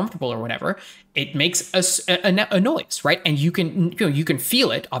uncomfortable or whatever. It makes a noise, right? And you can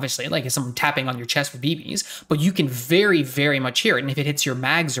feel it, obviously, like it's someone tapping on your chest with BBs, but you can very, very much hear it. And if it hits your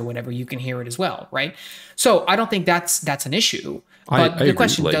mags or whatever, you can hear it as well, right? So I don't think that's an issue. But the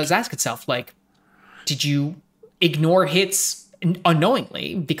question does ask itself, like, did you ignore hits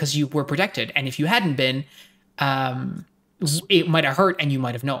unknowingly because you were protected? And if you hadn't been, it might have hurt and you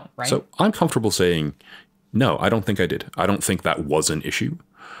might have known, right? So I'm comfortable saying, no, I don't think I did. I don't think that was an issue.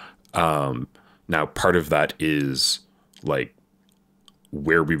 Now, part of that is like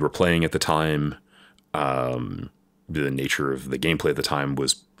where we were playing at the time. The nature of the gameplay at the time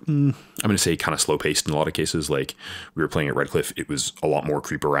was, I'm going to say, kind of slow paced in a lot of cases. Like, we were playing at Redcliffe. It was a lot more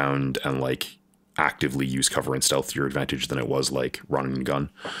creep around and like actively use cover and stealth to your advantage than it was like run and gun.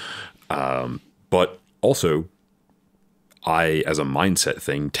 But also, I, as a mindset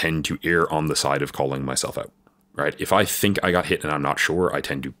thing, tend to err on the side of calling myself out, right? If I think I got hit and I'm not sure, I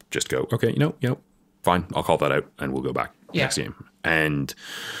tend to just go, okay, fine, I'll call that out and we'll go back next game. And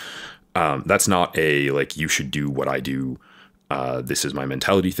that's not a, like, you should do what I do. This is my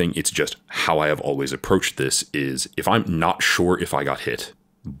mentality thing. It's just how I have always approached this is, if I'm not sure if I got hit,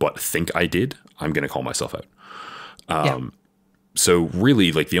 but think I did, I'm going to call myself out. So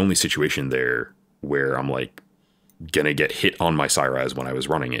really, like, the only situation there where I'm like going to get hit on my Cyrez when I was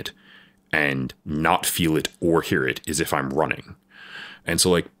running it and not feel it or hear it is if I'm running. And so,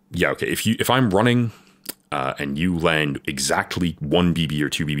 like, yeah, okay, if I'm running and you land exactly one BB or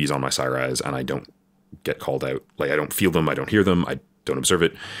two BBs on my Cyrez and I don't get called out, like, I don't feel them, I don't hear them, I don't observe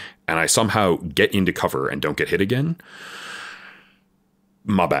it, and I somehow get into cover and don't get hit again,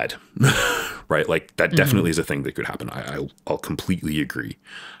 my bad. Right? Like, that definitely is a thing that could happen. I'll completely agree.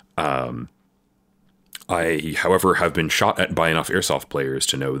 I, however, have been shot at by enough airsoft players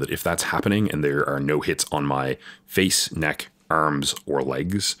to know that if that's happening and there are no hits on my face, neck, arms, or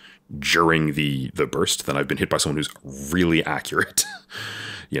legs during the burst, then I've been hit by someone who's really accurate.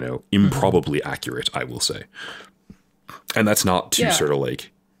 Improbably accurate, I will say. And that's not to sort of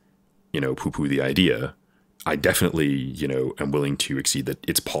like, poo-poo the idea. I definitely, am willing to exceed that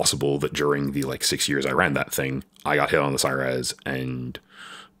it's possible that during the like 6 years I ran that thing, I got hit on the Cyrez and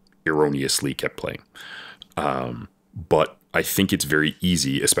erroneously kept playing. But I think it's very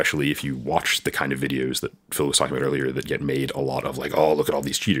easy, especially if you watch the kind of videos that Phil was talking about earlier that get made a lot of, like, oh, look at all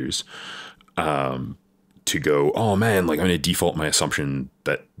these cheaters, to go, oh man, like, I'm going to default my assumption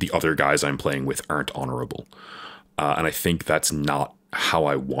that the other guys I'm playing with aren't honorable. And I think that's not how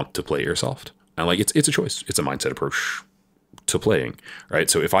I want to play airsoft. And like, it's a choice. It's a mindset approach to playing, right?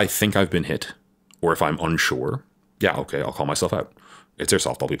 So if I think I've been hit or if I'm unsure, yeah, okay, I'll call myself out. It's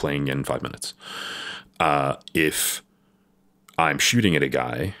airsoft. I'll be playing in 5 minutes. If I'm shooting at a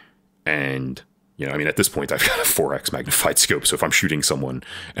guy and, at this point I've got a 4x magnified scope. So if I'm shooting someone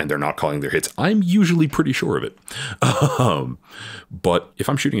and they're not calling their hits, I'm usually pretty sure of it. But if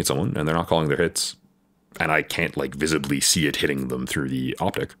I'm shooting at someone and they're not calling their hits and I can't like visibly see it hitting them through the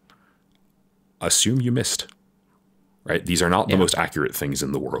optic, assume you missed, right? These are not the most accurate things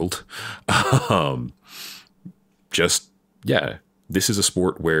in the world. This is a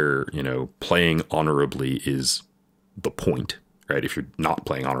sport where, playing honorably is the point, right? If you're not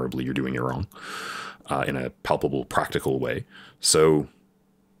playing honorably, you're doing it wrong in a palpable, practical way. So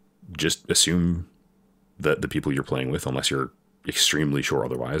just assume that the people you're playing with, unless you're extremely sure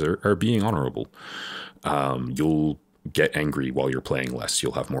otherwise, are being honorable. You'll get angry while you're playing less.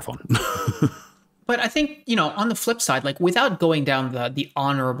 You'll have more fun. But I think, on the flip side, like, without going down the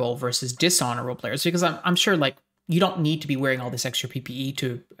honorable versus dishonorable players, because I'm sure, like, You don't need to be wearing all this extra PPE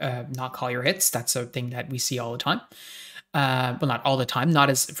to not call your hits. That's a thing that we see all the time. Well, not all the time, not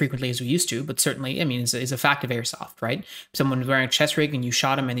as frequently as we used to, but certainly, I mean, is a fact of airsoft, right? Someone's wearing a chest rig and you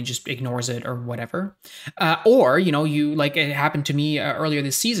shot him and he just ignores it or whatever. Or, you know, you like it happened to me earlier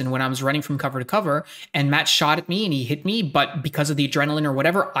this season when I was running from cover to cover and Matt shot at me and he hit me, but because of the adrenaline or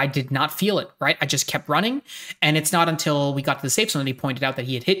whatever, I did not feel it, right? I just kept running. And it's not until we got to the safe zone that he pointed out that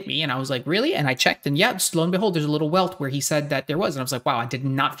he had hit me. And I was like, really? And I checked and yeah, lo and behold, there's a little welt where he said that there was. And I was like, wow, I did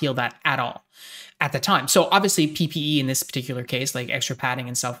not feel that at all at the time. So obviously PPE in this particular case, like extra padding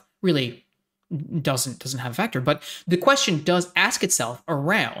and stuff, really doesn't have a factor. But the question does ask itself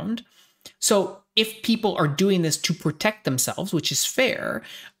around, so if people are doing this to protect themselves, which is fair,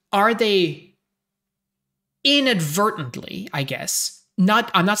 are they inadvertently, I guess,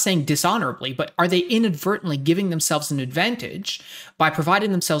 I'm not saying dishonorably, but are they inadvertently giving themselves an advantage by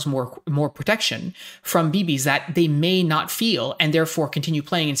providing themselves more protection from BBs that they may not feel and therefore continue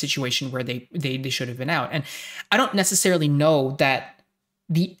playing in a situation where they should have been out? And I don't necessarily know that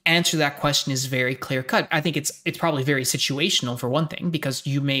the answer to that question is very clear cut. I think it's probably very situational for one thing, because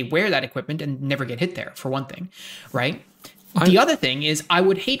you may wear that equipment and never get hit there for one thing, right? The other thing is I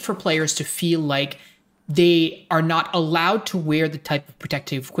would hate for players to feel like they are not allowed to wear the type of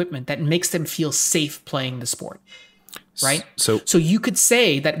protective equipment that makes them feel safe playing the sport, right? So you could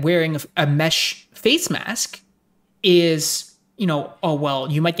say that wearing a mesh face mask is, you know, oh,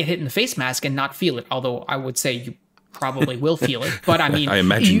 well, you might get hit in the face mask and not feel it, although I would say you probably will feel it. But I mean, I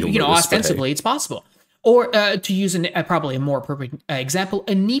imagine you know, ostensibly it's possible. Or to use probably a more appropriate example,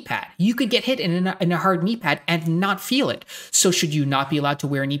 a knee pad. You could get hit in a hard knee pad and not feel it. So should you not be allowed to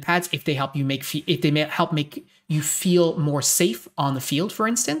wear knee pads if they help you help make you feel more safe on the field, for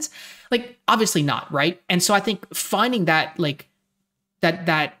instance? Like, obviously not, right? And so I think finding that, like,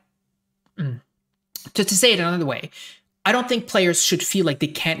 to say it another way, I don't think players should feel like they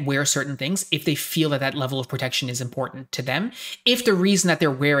can't wear certain things if they feel that that level of protection is important to them, if the reason that they're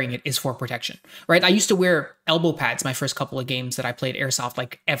wearing it is for protection, right? I used to wear elbow pads my first couple of games that I played airsoft,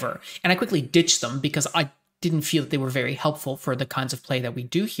 like, ever, and I quickly ditched them because I didn't feel that they were very helpful for the kinds of play that we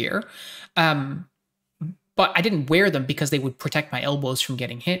do here. But I didn't wear them because they would protect my elbows from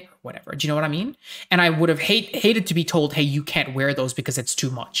getting hit or whatever. Do you know what I mean? And I would have hated to be told, hey, you can't wear those because it's too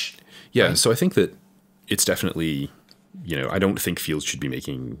much. Yeah, right? So I think that it's definitely... You know, I don't think fields should be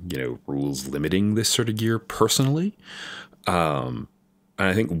making, you know, rules limiting this sort of gear personally. And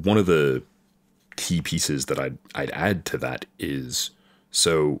I think one of the key pieces that I'd add to that is,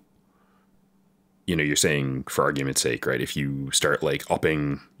 so, you know, you're saying for argument's sake, right, if you start like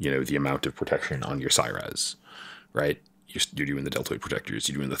upping, you know, the amount of protection on your Cyraz, right, you're doing the deltoid protectors,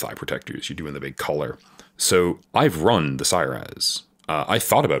 you're doing the thigh protectors, you're doing the big collar. So I've run the Cyraz. I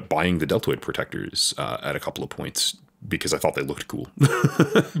thought about buying the deltoid protectors at a couple of points, because I thought they looked cool.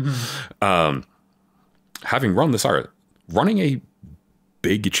 Having run the Cyraz, running a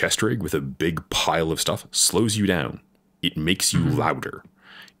big chest rig with a big pile of stuff slows you down. It makes you louder.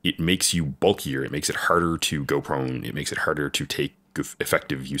 It makes you bulkier. It makes it harder to go prone. It makes it harder to take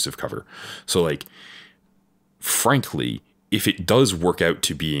effective use of cover. So, like, frankly, if it does work out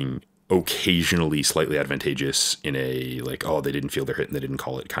to being occasionally slightly advantageous in a, like, oh, they didn't feel their hit and they didn't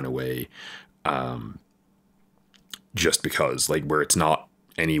call it kind of way, just because, like, where it's not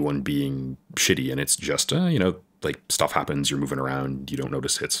anyone being shitty and it's just, you know, like, stuff happens, you're moving around, you don't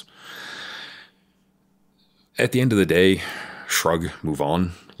notice hits. At the end of the day, shrug, move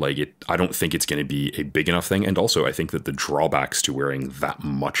on. Like, I don't think it's going to be a big enough thing. And also, I think that the drawbacks to wearing that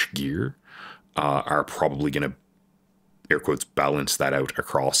much gear are probably going to, air quotes, balance that out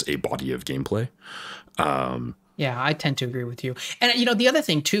across a body of gameplay. Yeah, I tend to agree with you. And, you know, the other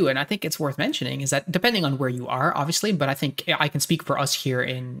thing, too, and I think it's worth mentioning, is that depending on where you are, obviously, but I think I can speak for us here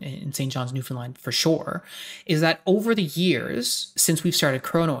in St. John's, Newfoundland, for sure, is that over the years, since we've started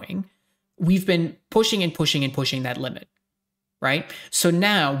chronoing, we've been pushing and pushing and pushing that limit, right? So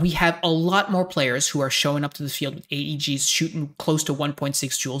now we have a lot more players who are showing up to the field with AEGs shooting close to 1.6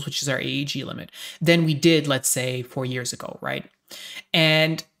 joules, which is our AEG limit, than we did, let's say, 4 years ago, right?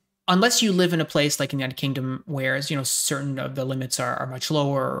 And unless you live in a place like in the United Kingdom where, you know, certain of the limits are much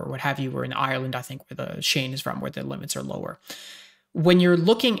lower or what have you, or in Ireland, I think, where the Shane is from, where the limits are lower. When you're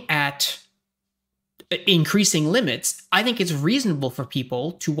looking at increasing limits, I think it's reasonable for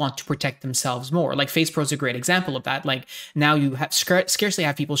people to want to protect themselves more. Like FacePro is a great example of that. Like now you have scarcely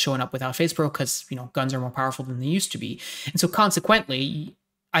have people showing up without FacePro because, you know, guns are more powerful than they used to be. And so consequently,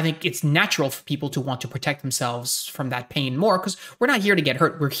 I think it's natural for people to want to protect themselves from that pain more, because we're not here to get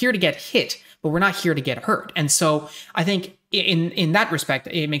hurt. We're here to get hit, but we're not here to get hurt. And so I think in that respect,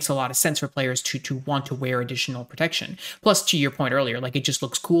 it makes a lot of sense for players to want to wear additional protection. Plus, to your point earlier, like it just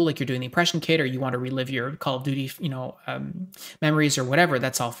looks cool, like you're doing the impression kit, or you want to relive your Call of Duty, memories or whatever.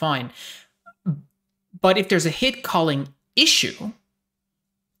 That's all fine. But if there's a hit calling issue,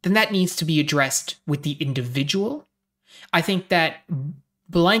 then that needs to be addressed with the individual. I think that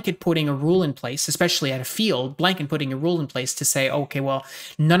blanket putting a rule in place, especially at a field, blanket putting a rule in place to say, okay, well,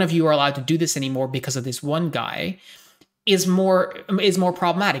 none of you are allowed to do this anymore because of this one guy, is more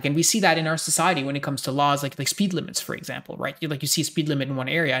problematic. And we see that in our society when it comes to laws like speed limits, for example, right? You see a speed limit in one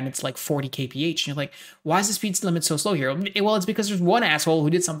area and it's like 40 kph, and you're like, why is the speed limit so slow here? Well, it's because there's one asshole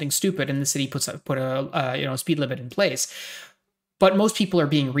who did something stupid and the city put a speed limit in place. But most people are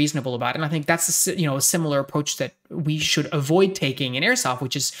being reasonable about it. And I think that's a similar approach that we should avoid taking in airsoft,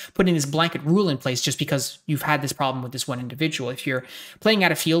 which is putting this blanket rule in place just because you've had this problem with this one individual. If you're playing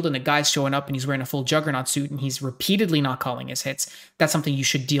at a field and the guy's showing up and he's wearing a full Juggernaut suit and he's repeatedly not calling his hits, that's something you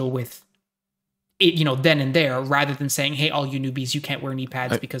should deal with then and there, rather than saying, hey, all you newbies, you can't wear knee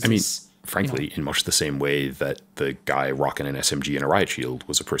pads because frankly, in much the same way that the guy rocking an SMG and a riot shield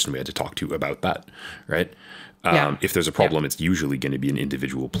was a person we had to talk to about that, right? If there's a problem, it's usually going to be an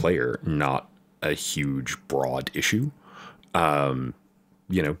individual player, not a huge, broad issue. The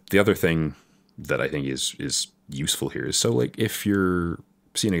other thing that I think is useful here is, so like if you're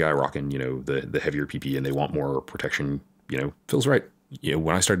seeing a guy rocking, the heavier PP and they want more protection, Phil's right.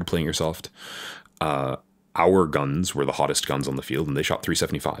 When I started playing Airsoft, our guns were the hottest guns on the field, and they shot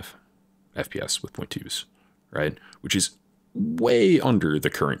 375 FPS with .2s, right? Which is way under the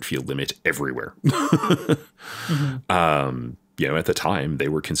current field limit everywhere. At the time they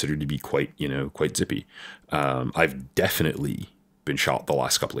were considered to be quite zippy. I've definitely been shot the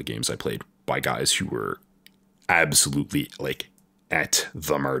last couple of games I played by guys who were absolutely like at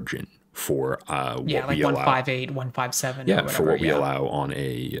the margin for what we allow. 158, 157. Yeah, for what we allow on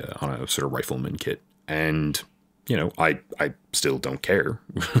a sort of rifleman kit. And I still don't care.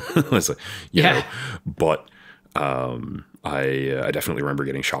 But I definitely remember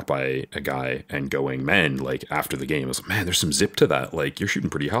getting shot by a guy and going, man, like after the game, I was like, man, there's some zip to that. Like, you're shooting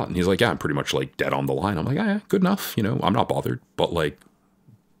pretty hot. And he's like, yeah, I'm pretty much like dead on the line. I'm like, yeah, good enough. I'm not bothered. But like,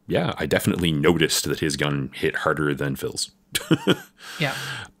 yeah, I definitely noticed that his gun hit harder than Phil's. Yeah,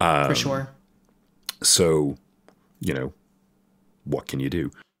 for sure. So, what can you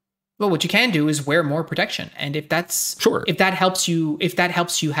do? Well, what you can do is wear more protection, and if that helps you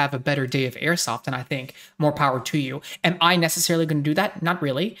have a better day of airsoft, then I think more power to you. Am I necessarily going to do that? Not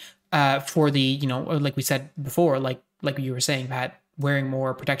really. For the like we said before, like you were saying, Pat, wearing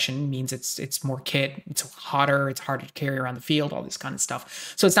more protection means it's more kit, it's hotter, it's harder to carry around the field, all this kind of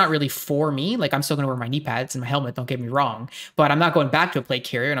stuff. So it's not really for me. Like, I'm still going to wear my knee pads and my helmet, don't get me wrong, but I'm not going back to a plate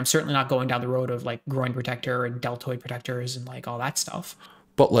carrier, and I'm certainly not going down the road of like groin protector and deltoid protectors and like all that stuff.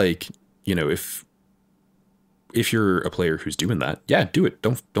 But like, if you're a player who's doing that, yeah, do it.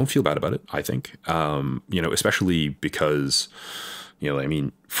 Don't feel bad about it, I think. Especially because,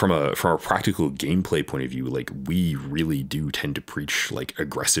 from a practical gameplay point of view, like, we really do tend to preach like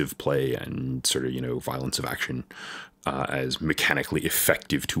aggressive play and sort of, violence of action as mechanically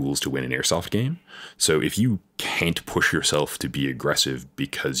effective tools to win an airsoft game. So if you can't push yourself to be aggressive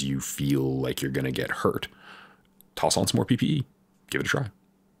because you feel like you're going to get hurt, toss on some more PPE, give it a try.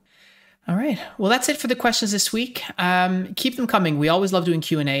 All right. Well, that's it for the questions this week. Keep them coming. We always love doing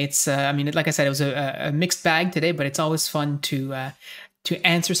Q&A. It's, like I said, it was a mixed bag today, but it's always fun to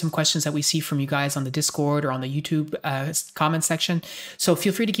answer some questions that we see from you guys on the Discord or on the YouTube comment section. So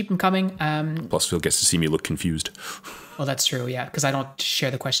feel free to keep them coming. Plus, Phil gets to see me look confused. Well, that's true. Yeah, because I don't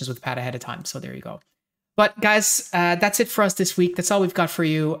share the questions with Pat ahead of time. So there you go. But guys, that's it for us this week. That's all we've got for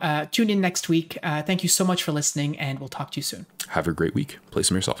you. Tune in next week. Thank you so much for listening, and we'll talk to you soon. Have a great week. Play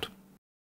some Airsoft.